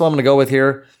think the last one I'm gonna go with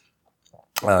here,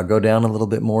 go down a little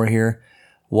bit more here,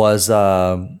 was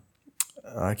I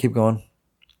keep going.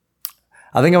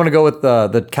 I think I'm gonna go with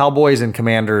the Cowboys and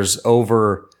Commanders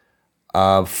over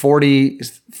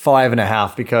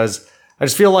 45.5 because I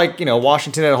just feel like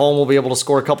Washington at home will be able to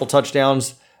score a couple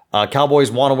touchdowns.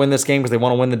 Cowboys want to win this game because they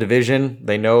want to win the division.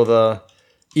 They know the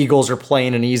Eagles are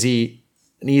playing an easy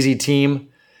team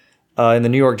in the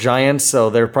New York Giants, so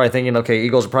they're probably thinking, okay,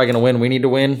 Eagles are probably going to win. We need to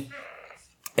win,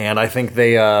 and I think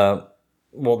they'll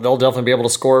definitely be able to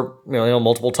score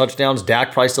multiple touchdowns.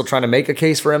 Dak probably still trying to make a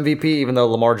case for MVP, even though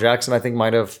Lamar Jackson I think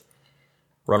might have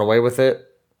run away with it.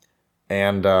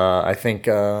 And I think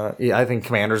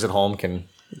Commanders at home can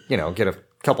get a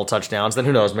couple touchdowns. Then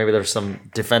who knows? Maybe there's some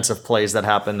defensive plays that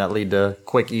happen that lead to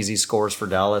quick, easy scores for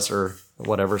Dallas or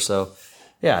whatever. So,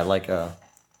 yeah, I like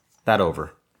that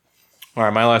over. All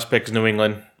right, my last pick is New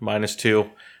England, -2.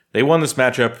 They won this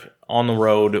matchup on the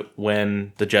road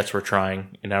when the Jets were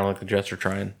trying, and I don't think the Jets are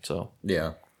trying. So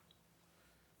Yeah.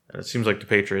 and it seems like the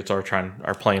Patriots are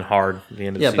playing hard at the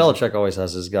end of the season. Belichick always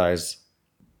has his guys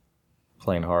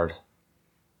playing hard.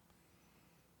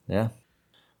 Yeah.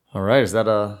 All right, is that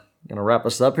going to wrap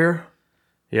us up here?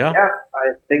 Yeah. Yeah,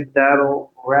 I think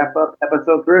that'll wrap up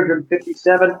episode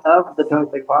 357 of the Tony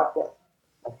Steak Podcast.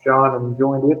 John, and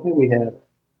joined with me, we have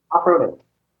Off-Road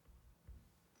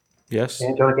Yes.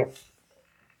 and Tony Kim.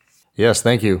 Yes,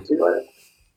 thank you. See you later.